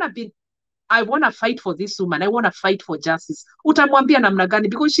 I want to fight for this woman. I want to fight for justice. Utamwambia namna gani?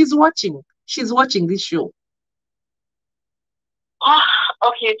 Because she's watching. She's watching this show.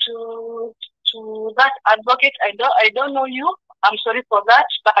 Okay, to that advocate, I don't know you. I'm sorry for that,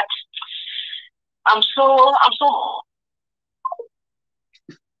 but I'm so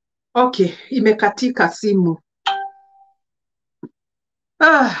okay, imekatika simu.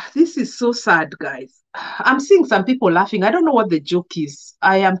 This is so sad, guys. I'm seeing some people laughing. I don't know what the joke is.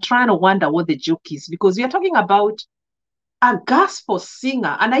 I am trying to wonder what the joke is, because we are talking about a gospel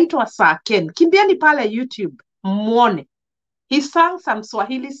singer anaitwa Saken. Kimbiani pale YouTube muone. He sang some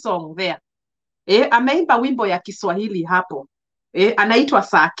Swahili song there. Ameimba wimbo ya Kiswahili hapo. Anaitwa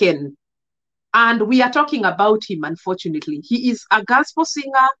Saken. And we are talking about him, unfortunately. He is a gospel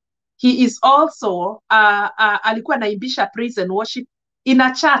singer. He is also alikuwa naimbisha praise and worship in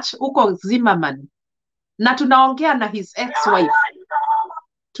a church huko Zimmerman. Na tunaongea na his ex-wife.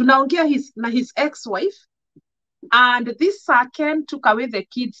 Na his ex-wife. And this Saken took away the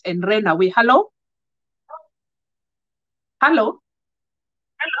kids and ran away. Hello? Hello?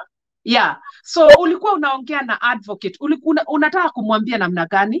 Hello? Yeah. So ulikuwa unaongea na advocate. Unataka kumwambia namna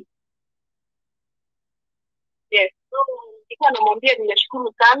gani? Yes. So, nilikuwa namwambia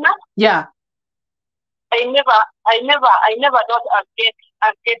nimeshukuru sana. Yeah. I never thought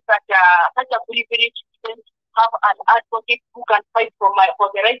I'd get such a privilege to have an advocate who can fight for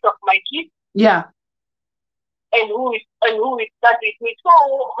the rights of my kids. Yeah. And who is that with me. So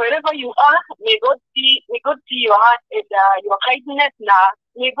wherever you are, may God see your heart and your kindness.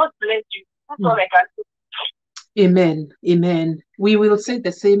 May God bless you. That's all I can say. Amen. Amen. We will say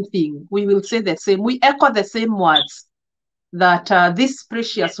the same thing. We will say the same. We echo the same words that this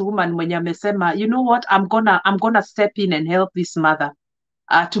precious woman mwenye amesema, you know what, I'm gonna step in and help this mother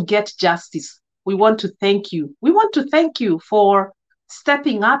to get justice. We want to thank you. We want to thank you for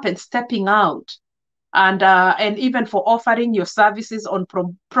stepping up and stepping out, and even for offering your services on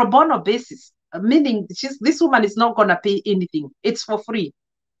pro bono basis, meaning this woman is not gonna pay anything. It's for free.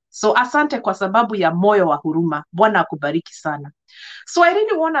 So asante kwa sababu ya moyo wa huruma. Bwana akubariki sana. So I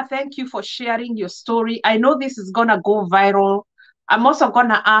really want to thank you for sharing your story. I know this is gonna go viral. I'm also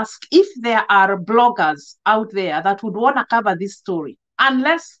gonna ask if there are bloggers out there that would want to cover this story.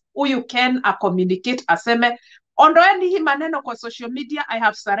 Unless you can communicate aseme, ondoeni hii maneno kwa social media, I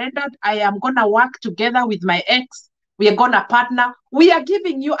have surrendered. I am gonna work together with my ex. We are gonna partner. We are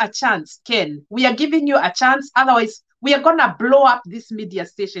giving you a chance, Ken. We are giving you a chance. Otherwise, we are gonna blow up these media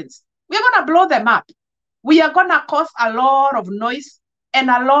stations. We are gonna blow them up. We are gonna cause a lot of noise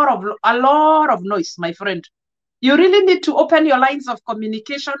and a lot of noise, my friend. You really need to open your lines of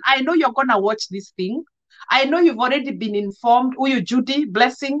communication. I know you're gonna watch this thing. I know you've already been informed. Uyu Judy,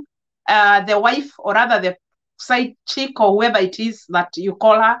 blessing, the wife, or rather the side chick or whoever it is that you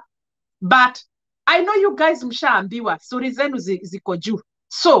call her. But I know you guys mshaambiwa story zenu ziko juu.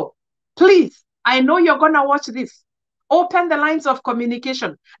 So please, I know you're gonna watch this. Open the lines of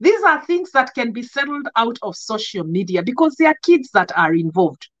communication. These are things that can be settled out of social media because there are kids that are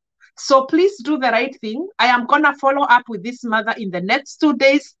involved. So please do the right thing. I am gonna follow up with this mother in the next 2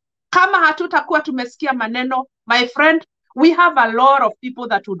 days. Kama hatutakuwa tumesikia maneno, my friend, we have a lot of people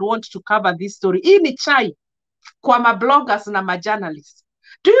that would want to cover this story. Hii ni chai kwa bloggers na journalists.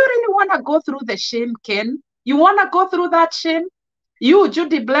 Do you really want to go through the shame, Ken? You want to go through that shame? You,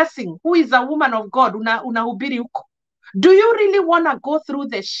 Judy Blessing, who is a woman of God, unahubiri huko. Do you really want to go through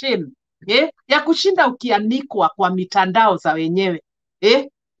the shame ya kushinda ukianikwa kwa mitandao za wenyewe?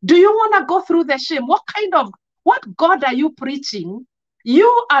 Do you want to go through the shame? What God are you preaching?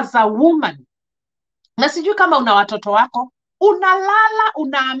 You as a woman, na sijui kama una watoto wako, unalala,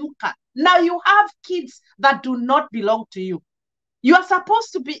 unaamka. Now you have kids that do not belong to you. You are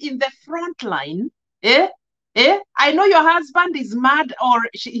supposed to be in the front line. I know your husband is mad or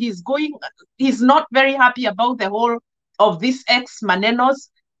he's not very happy about the whole of this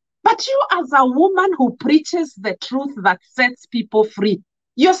ex-manenos. But you as a woman who preaches the truth that sets people free,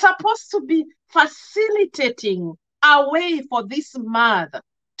 you're supposed to be facilitating a way for this mother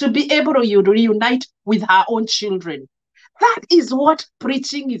to be able to reunite with her own children. That is what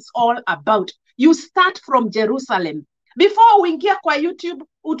preaching is all about. You start from Jerusalem. Before uingia kwa YouTube,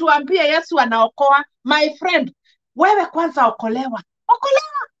 utuambie Yesu anaokoa. My friend, wewe kwanza okolewa.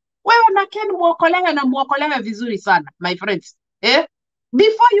 Okolewa! Wewe na Ken muokolewe na muokolewe vizuri sana, my friends.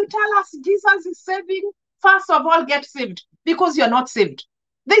 Before you tell us Jesus is saving, first of all, get saved. Because you're not saved.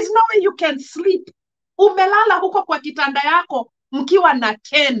 There's no way you can sleep. Umelala huko kwa kitanda yako, mkiwa na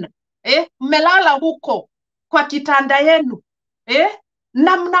Ken. Mmelala huko kwa kitanda yenu,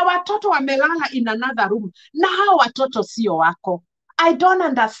 na mna watoto wamelala in another room, na hao watoto sio wako. I don't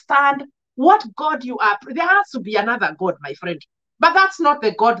understand what God you are. There has to be another God, my friend. But that's not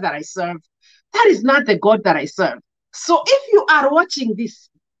the God that I serve. That is not the God that I serve. So if you are watching this,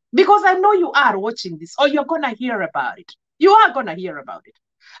 because I know you are watching this, or you're going to hear about it, you are going to hear about it.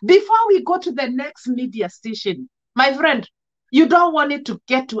 Before we go to the next media station, my friend, you don't want it to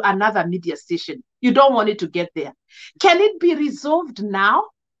get to another media station. You don't want it to get there. Can it be resolved now?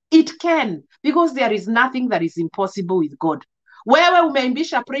 It can, because there is nothing that is impossible with God. Wewe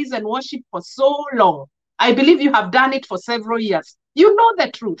umeimbisha praise and worship for so long. I believe you have done it for several years. You know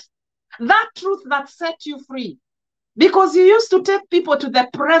the truth. That truth that set you free. Because you used to take people to the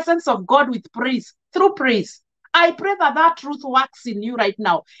presence of God with praise, through praise. I pray that that truth works in you right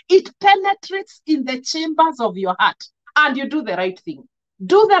now. It penetrates in the chambers of your heart, and you do the right thing.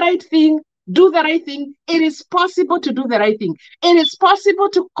 Do the right thing. Do the right thing. It is possible to do the right thing. It is possible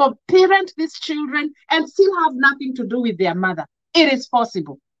to co-parent these children and still have nothing to do with their mother. It is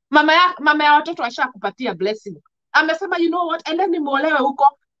possible. Mama ya watoto ashakupatia blessing. Amesema, you know what? And then nimuolewe huko.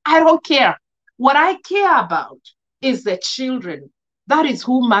 I don't care. What I care about is the children. That is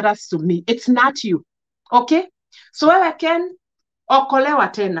who matters to me. It's not you. Okay? So wewe Ken,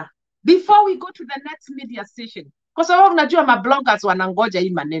 okolewa tena. Before we go to the next media station, kwa sababu unajua mabloggers wanangoja hii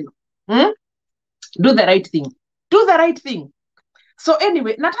maneno. Do the right thing. Do the right thing. So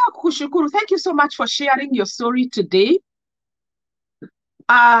anyway, nataka kukushukuru. Thank you so much for sharing your story today.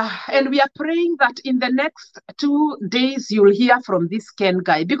 And we are praying that in the next 2 days, you'll hear from this Ken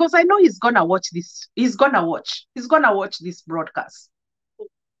guy, because I know he's going to watch this. He's going to watch this broadcast.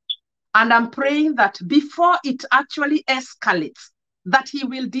 And I'm praying that before it actually escalates, that he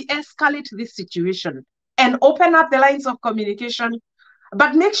will de-escalate this situation and open up the lines of communication.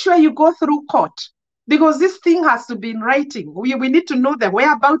 But make sure you go through court, because this thing has to be in writing. We need to know the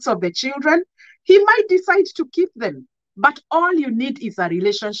whereabouts of the children. He might decide to keep them, but all you need is a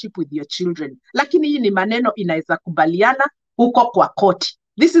relationship with your children. Lakini hii ni maneno inaweza kubaliana huko kwa court.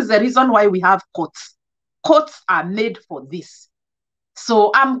 This is the reason why we have courts. Courts are made for this.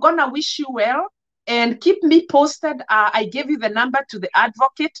 So I'm going to wish you well and keep me posted. I gave you the number to the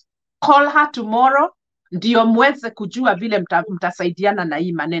advocate. Call her tomorrow. Ndio mweze kujua vile mtasaidiana na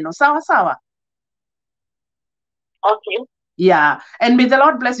hii maneno. Sawa sawa? Okay. Yeah. And may the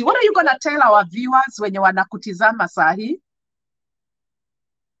Lord bless you. What are you going to tell our viewers wenye wanakutizama saa hii?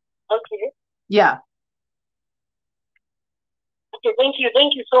 Okay. Yeah. Okay,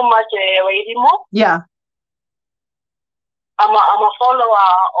 thank you so much, Wairimo. Yeah. I'm a follower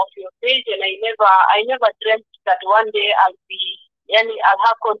of your page, and I never dreamt that one day I'll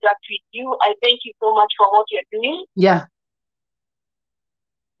have contact with you. I thank you so much for what you're doing. Yeah.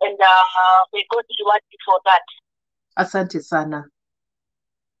 And may God reward you for that. Asante sana.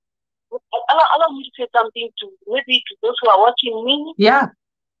 Allow me to say something to those who are watching me. Yeah.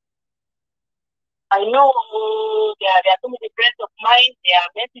 I know there are so many friends of mine. They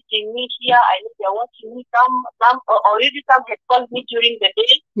are messaging me here. I know they are watching me. Some already had called me during the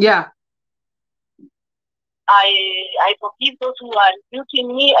day. Yeah. I forgive those who are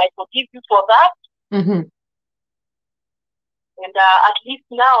rebuking me. I forgive you for that. Mm-hmm. And at least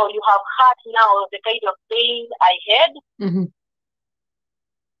now you have heard now the kind of pain I had. Mm-hmm.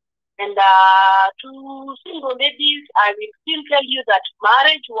 And to single ladies, I will still tell you that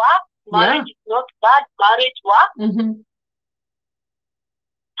marriage works. Marriage is not bad. Marriage works. Mm-hmm.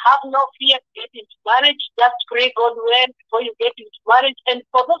 Have no fear to get into marriage. Just pray God well before you get into marriage. And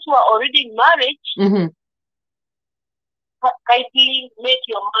for those who are already in marriage, mm-hmm. kindly make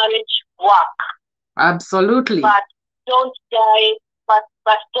your marriage work. Absolutely. But don't die.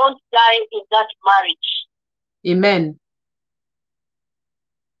 But don't die in that marriage. Amen.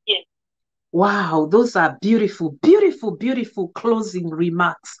 Yes. Wow, those are beautiful, beautiful, beautiful closing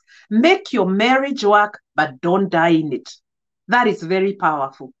remarks. Make your marriage work, but don't die in it. That is very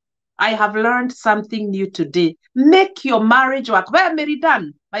powerful. I have learned something new today. Make your marriage work. Where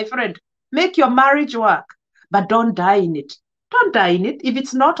Meridan, my friend? Make your marriage work, but don't die in it. Don't die in it. If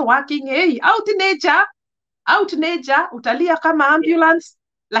it's not working, hey, out in nature, utalia kama ambulance,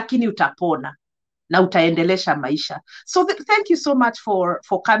 lakini utapona. Na utaendelesha maisha. So thank you so much for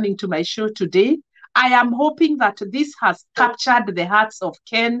coming to my show today. I am hoping that this has captured the hearts of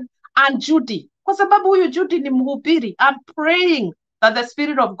Ken and Judy. Kwa sababu huyu Judy ni mhubiri. I'm praying that the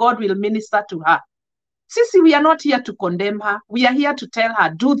Spirit of God will minister to her. Sisi, we are not here to condemn her. We are here to tell her,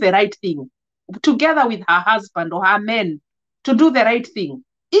 do the right thing. Together with her husband or her men, to do the right thing.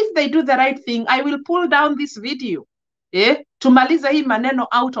 If they do the right thing, I will pull down this video. Tumaliza hii maneno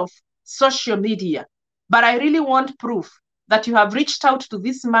out of social media. But I really want proof that you have reached out to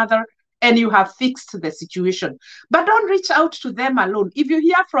this mother and you have fixed the situation. But don't reach out to them alone. If you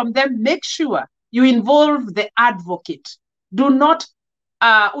hear from them, make sure you involve the advocate. Do not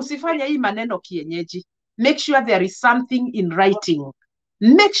usifanye hii maneno kienyeji. Make sure there is something in writing.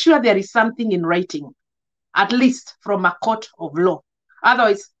 Make sure there is something in writing, at least from a court of law.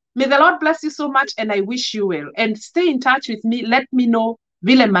 Otherwise, may the Lord bless you so much and I wish you well. And stay in touch with me. Let me know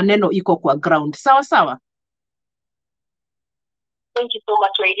vile maneno iko kwa ground. Sawa sawa? Thank you so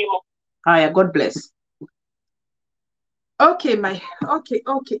much, Wairimu. Aya, God bless. Okay.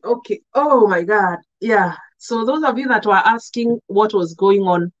 Oh my God. Yeah. So those of you that were asking what was going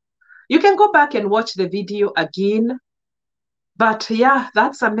on, you can go back and watch the video again. But yeah,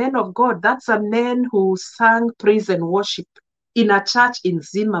 that's a man of God. That's a man who sang praise and worship in a church in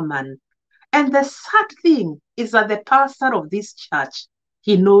Zimmerman. And the sad thing is that the pastor of this church,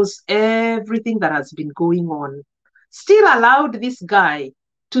 he knows everything that has been going on. Still allowed this guy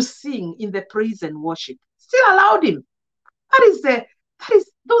to sing in the praise and worship. Still allowed him.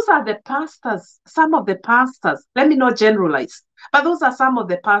 Those are the pastors, some of the pastors. Let me not generalize, but those are some of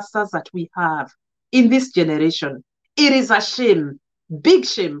the pastors that we have in this generation. It is a shame, big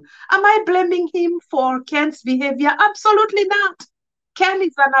shame. Am I blaming him for Ken's behavior? Absolutely not. Ken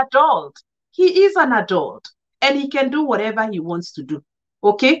is an adult. He is an adult and he can do whatever he wants to do.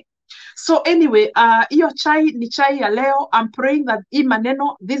 Okay? So anyway, iyo chai ni chai ya leo. I'm praying that hii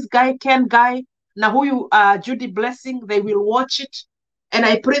maneno, this guy, Ken guy, na huyu Judy Blessing, they will watch it. And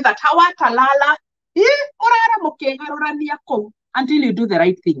I pray that hawatalala until you do the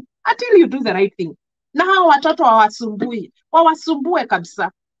right thing. Until you do the right thing. Na hawa watoto wawasumbue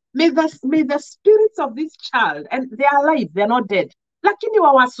kabisa. May the spirits of this child, and they are alive, they are not dead, lakini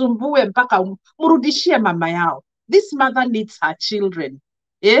wawasumbue mpaka murudishie mama yao. This mother needs her children.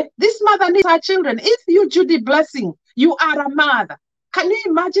 This mother needs her children. If you, Judy Blessing, you are a mother, can you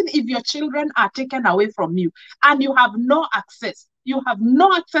imagine if your children are taken away from you and you have no access? You have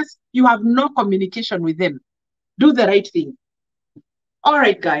no access. You have no communication with them. Do the right thing. All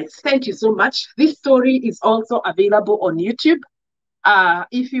right, guys. Thank you so much. This story is also available on YouTube.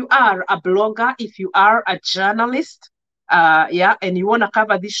 If you are a blogger, if you are a journalist, and you want to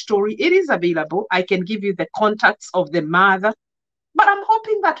cover this story, it is available. I can give you the contacts of the mother. But I'm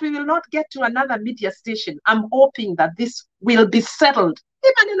hoping that we will not get to another media station. I'm hoping that this will be settled.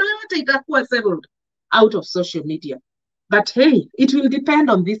 Even in itakuwa settled out of social media. But hey, it will depend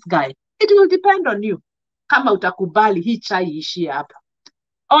on this guy. It will depend on you. Kama utakubali hii chai ishie hapa.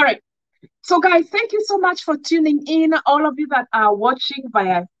 All right. So guys, thank you so much for tuning in. All of you that are watching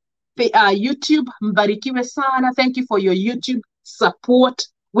via YouTube, mbarikiwe sana. Thank you for your YouTube support.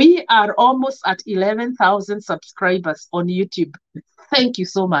 We are almost at 11,000 subscribers on YouTube. Thank you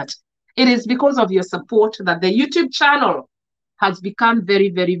so much. It is because of your support that the YouTube channel has become very,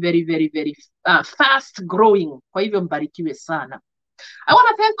 very, very, very, very fast growing. Kwa hivyo mbarikiwe sana. I want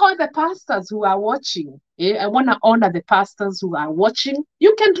to thank all the pastors who are watching. I want to honor the pastors who are watching.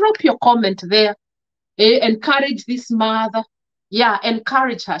 You can drop your comment there. Encourage this mother. Yeah,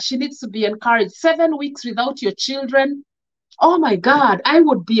 encourage her. She needs to be encouraged. 7 weeks without your children. Oh my God, I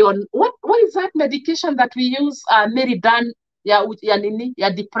would be on, what is that medication that we use, Meridan, ya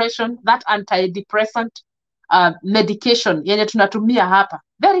depression, that antidepressant medication, yenye tunatumia hapa.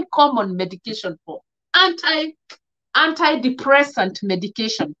 Very common medication for antidepressant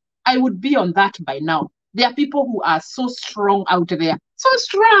medication. I would be on that by now. There are people who are so strong out there. So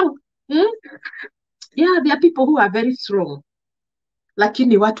strong. Yeah, there are people who are very strong.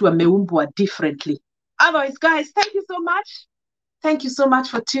 Lakini watu wameumbwa differently. Otherwise, guys, thank you so much. Thank you so much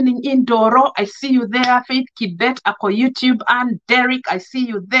for tuning in, Doro. I see you there. Faith Kibet ako YouTube, and Derek, I see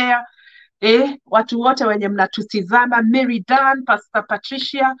you there. Watu wote wenye mnatutizama, Mary Dan, Pastor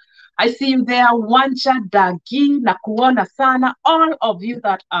Patricia, I see you there. Wanja Dagi, na kuona sana. All of you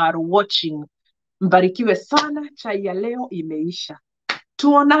that are watching, mbarikiwe sana. Chai ya leo imeisha.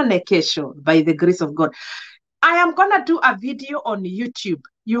 Tuonane kesho by the grace of God. I am gonna do a video on YouTube.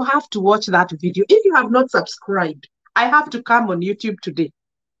 You have to watch that video. If you have not subscribed, I have to come on YouTube today.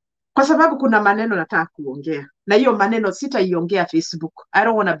 Kwa sababu kuna maneno nataka kuongea. Na hiyo maneno sitaiongea Facebook. I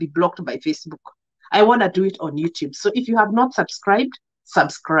don't want to be blocked by Facebook. I want to do it on YouTube. So if you have not subscribed,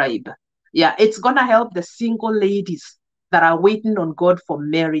 subscribe. Yeah, it's going to help the single ladies that are waiting on God for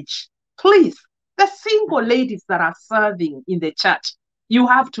marriage. Please, the single ladies that are serving in the church, you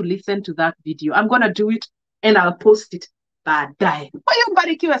have to listen to that video. I'm going to do it and I'll post it. Baadaye. Kwa hiyo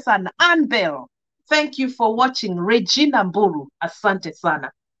mbarikiwe sana. Annabelle. Thank you for watching. Regina Mburu, asante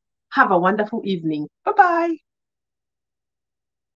sana. Have a wonderful evening. Bye-bye.